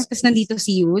 ka, tapos nandito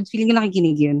si Yudes, feeling ko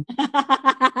nakikinig yun.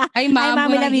 Hi ma'am,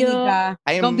 we love you.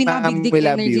 Ikaw binabig dick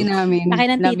energy namin. Laki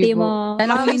ng titi mo.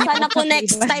 Sana po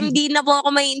next time di na po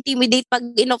ako may intimidate pag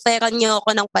inoferan niyo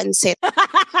ako ng pansit.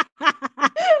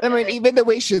 I mean, even the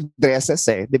way she dresses,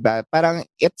 diba? Parang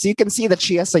you can see that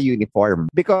she has a uniform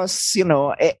because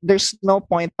there's no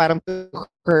point parang to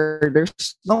her.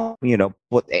 There's no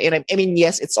I mean,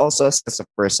 yes, it's also as a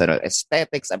personal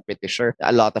aesthetics. I'm pretty sure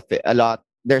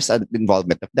there's an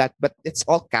involvement of that, but it's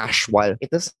all casual.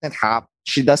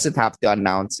 She doesn't have to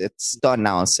announce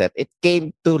it. It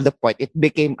came to the point. It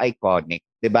became iconic.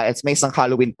 Diba? It's may isang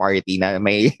Halloween party na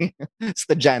may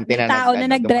estudyante na tao na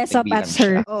nag-dress up as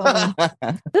her.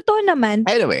 Totoo naman.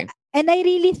 Anyway. And I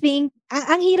really think,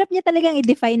 ang hirap niya talagang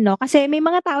i-define, no? Kasi may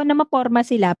mga tao na maporma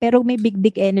sila, pero may big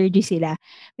dick energy sila.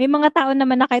 May mga tao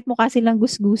naman na kahit mukha silang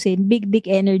gusgusin, big dick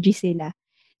energy sila.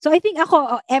 So I think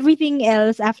after everything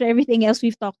else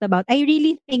we've talked about, I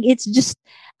really think it's just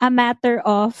a matter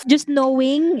of just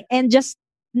knowing and just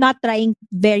not trying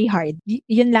very hard.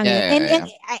 Yun lang. Yeah.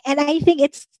 And I think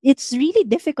it's really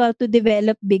difficult to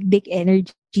develop big dick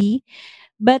energy.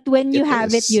 But when you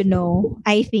have it,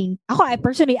 I think, I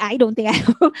personally, I don't think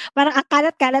parang ang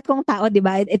kalat-kalat kong tao, di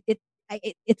ba?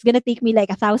 It's gonna take me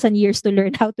like 1,000 years to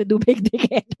learn how to do big dick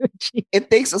energy. It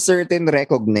takes a certain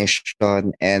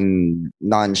recognition and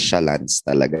nonchalance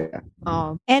talaga.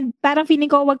 And parang feeling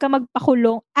ko, wag ka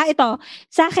magpakulong. Ito,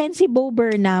 sa akin si Bo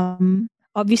Burnham,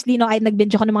 obviously, ay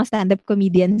nag-binge ako ng mga stand-up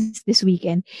comedians this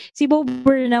weekend. Si Bo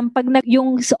Burnham,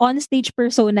 yung on-stage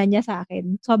persona niya sa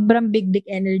akin, sobrang big dick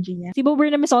energy niya. Si Bo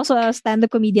Burnham is also a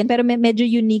stand-up comedian, pero medyo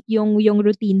unique yung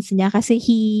routines niya kasi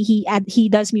he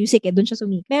does music, doon siya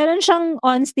sumik. Meron siyang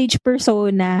on-stage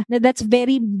persona na that's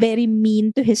very, very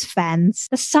mean to his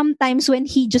fans. Tapos sometimes when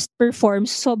he just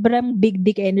performs, sobrang big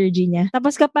dick energy niya.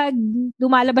 Tapos kapag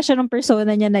lumalabas siya ng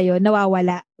persona niya na yon,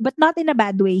 nawawala. but not in a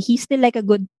bad way. He's still like a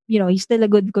good, he's still a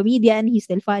good comedian, he's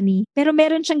still funny. Pero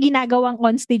meron siyang ginagawang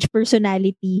on-stage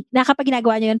personality na kapag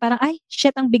ginagawa niya yun, parang, ay,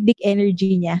 shit, ang big dick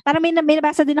energy niya. Parang may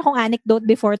nabasa din akong anecdote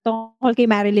before tungkol kay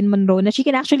Marilyn Monroe na she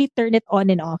can actually turn it on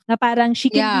and off. Na parang she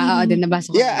can din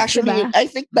nabasa ko. Yeah, actually, diba? I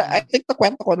think the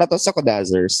kwento ko na to sa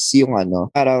Kodazers, yung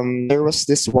there was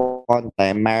this one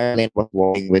time Marilyn was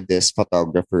walking with this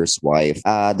photographer's wife.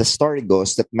 The story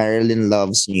goes that Marilyn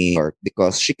loves New York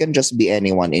because she can just be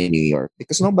anyone in New York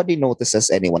because nobody notices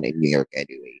anyone in New York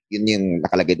anyway. Yun yung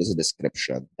nakalagay doon sa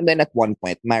description. And then at one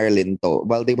point,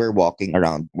 while they were walking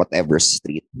around whatever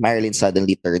street, Marilyn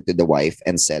suddenly turned to the wife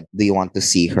and said, "Do you want to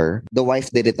see her?" The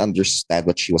wife didn't understand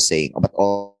what she was saying, but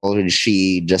all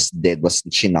she just did was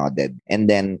she nodded. And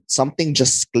then something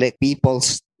just clicked. People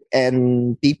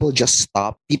just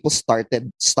stopped. People started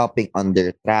stopping on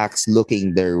their tracks,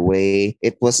 looking their way.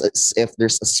 It was as if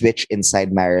there's a switch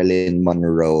inside Marilyn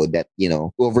Monroe that,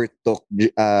 overtook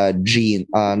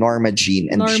Norma Jean,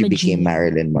 and she became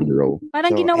Marilyn Monroe.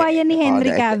 Parang ginawa yan ni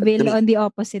Henry Cavill on the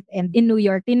opposite end in New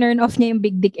York. Tinurn off niya yung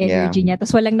big dick energy niya,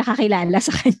 tapos walang nakakilala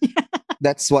sa kanya.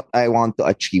 That's what I want to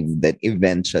achieve then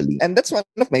eventually. And that's one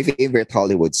of my favorite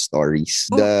Hollywood stories.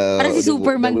 Parang si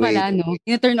Superman pala, no?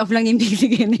 Ina-turn off lang yung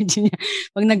big energy niya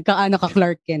pag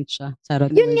Clark Kent siya.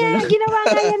 Sarot. Yun nga, ginawa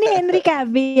nga yan ni Henry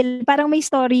Cavill. Parang may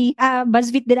story,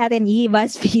 BuzzFeed din natin,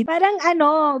 BuzzFeed. Parang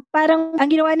ang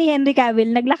ginawa ni Henry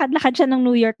Cavill, naglakad-lakad siya ng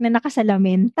New York na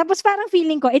nakasalamin. Tapos parang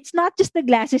feeling ko, it's not just the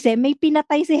glasses may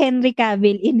pinatay si Henry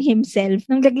Cavill in himself.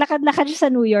 Nung naglakad-lakad siya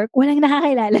sa New York, walang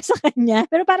nakakilala sa kanya.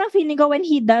 Pero parang feeling ko, when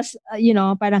he does,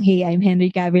 parang, hey, I'm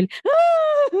Henry Cavill.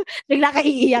 Bigla ka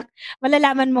iiyak.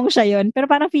 Malalaman mong siya yun. Pero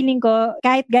parang feeling ko,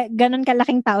 kahit ganun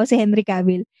kalaking tao si Henry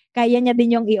Cavill, kaya niya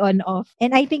din yung i-on off.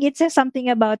 And I think it says something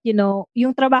about,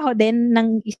 yung trabaho din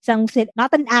ng isang,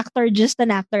 not an actor, just an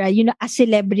actor, a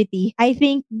celebrity. I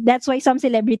think that's why some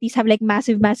celebrities have like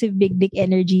massive big dick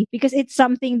energy because it's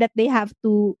something that they have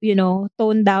to,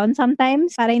 tone down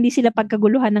sometimes para hindi sila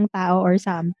pagkaguluhan ng tao or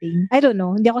something. I don't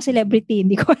know. Hindi ako celebrity.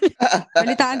 Hindi ko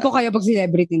balitaan ko kayo pag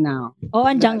celebrity na. Oh,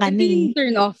 andyan ka ni.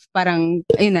 Turn off, parang,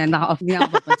 ayun na, naka-off. Hindi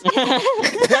ako papansin.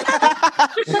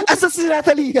 Asa si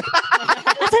Natalie?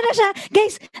 Asa na siya?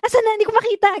 Guys, asa na? Hindi ko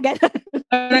makita. Ganun.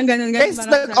 Parang ganun. Guys,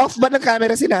 nag-off ba ng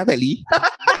camera si Natalie?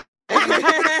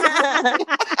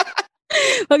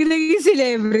 Pag naging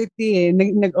celebrity,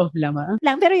 nag-off lang.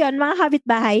 Pero yon mga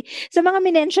kapitbahay, sa mga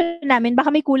minention namin, baka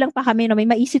may kulang pa kami, may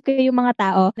maisip kayo yung mga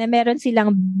tao na meron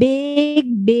silang big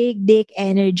dick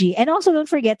energy. And also, don't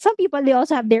forget, some people, they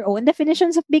also have their own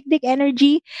definitions of big dick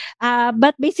energy.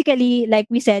 But basically,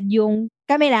 like we said, yung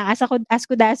kami lang, as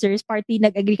Kodazers party,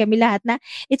 nag-agree kami lahat na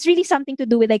it's really something to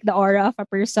do with like the aura of a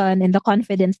person and the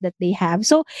confidence that they have.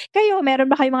 So, kayo,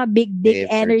 meron ba kayong mga big dick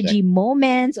energy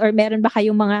moments or meron ba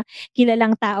kayong mga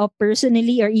kilalang tao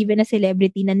personally or even a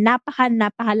celebrity na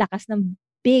napakalakas ng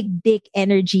big dick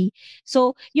energy?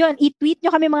 So, yun, i-tweet nyo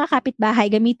kami mga kapitbahay.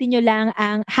 Gamitin nyo lang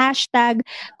ang hashtag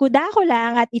Kudako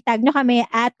lang at itag nyo kami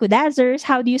at Kodazers.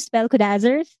 How do you spell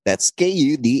Kodazers? That's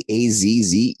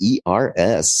KUDAZZERS.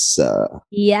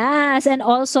 Yes, and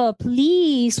also,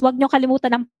 please, wag nyo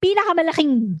kalimutan ang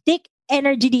pinakamalaking dick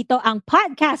energy dito, ang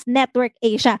Podcast Network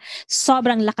Asia.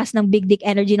 Sobrang lakas ng big dick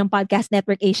energy ng Podcast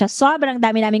Network Asia. Sobrang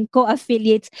dami naming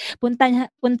co-affiliates.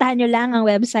 Puntahan nyo lang ang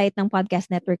website ng Podcast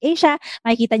Network Asia.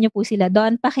 Makikita nyo po sila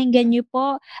doon. Pakinggan nyo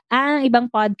po ang ibang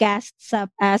podcast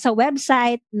sa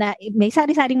website na may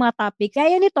sari-saring mga topic.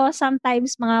 Kaya nito,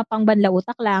 sometimes mga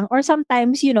pangbanlautak lang or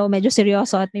sometimes, medyo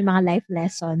seryoso at may mga life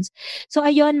lessons. So,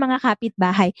 ayun mga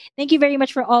kapitbahay. Thank you very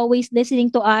much for always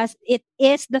listening to us. It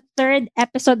is the 3rd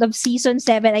episode of Season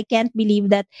 7. I can't believe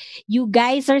that you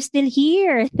guys are still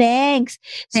here. Thanks.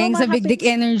 Thanks sa big dick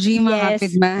energy, mga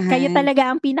kapitbahay. Kayo talaga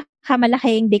ang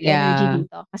pinakamalaking dick energy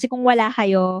dito. Kasi kung wala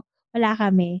kayo, wala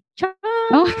kami. Char!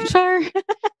 Oh, sure.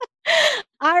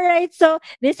 Alright, so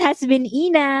this has been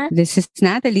Ina. This is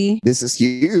Natalie. This is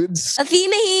Yudes.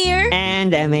 Athena here.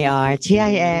 And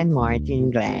MARTIN, Martin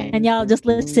Glenn. And y'all just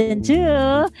listen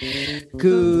to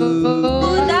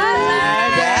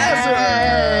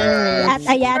At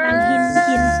ayan ang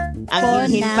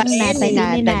hinhin po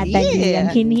ng Natalie.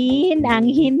 Ang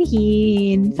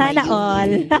hinhin. Sana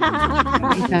all.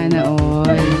 Sana all.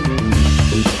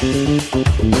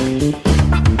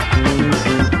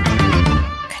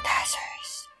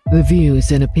 The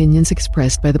views and opinions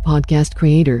expressed by the podcast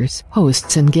creators,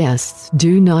 hosts, and guests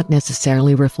do not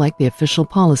necessarily reflect the official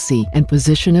policy and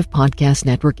position of Podcast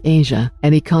Network Asia.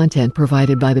 Any content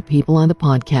provided by the people on the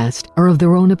podcast are of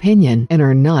their own opinion and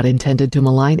are not intended to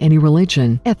malign any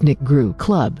religion, ethnic group,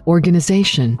 club,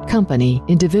 organization, company,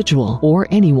 individual, or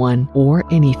anyone or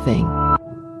anything.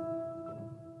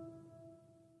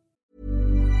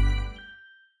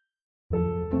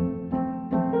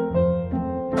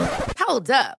 Hold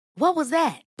up. What was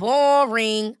that?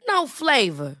 Boring. No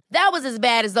flavor. That was as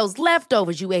bad as those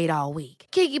leftovers you ate all week.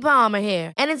 Keke Palmer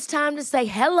here, and it's time to say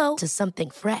hello to something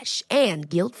fresh and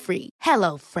guilt-free.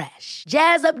 Hello Fresh.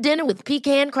 Jazz up dinner with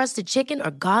pecan-crusted chicken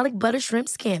or garlic butter shrimp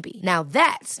scampi. Now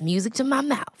that's music to my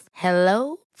mouth.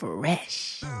 Hello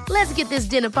Fresh. Let's get this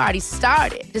dinner party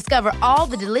started. Discover all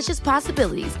the delicious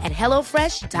possibilities at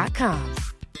hellofresh.com.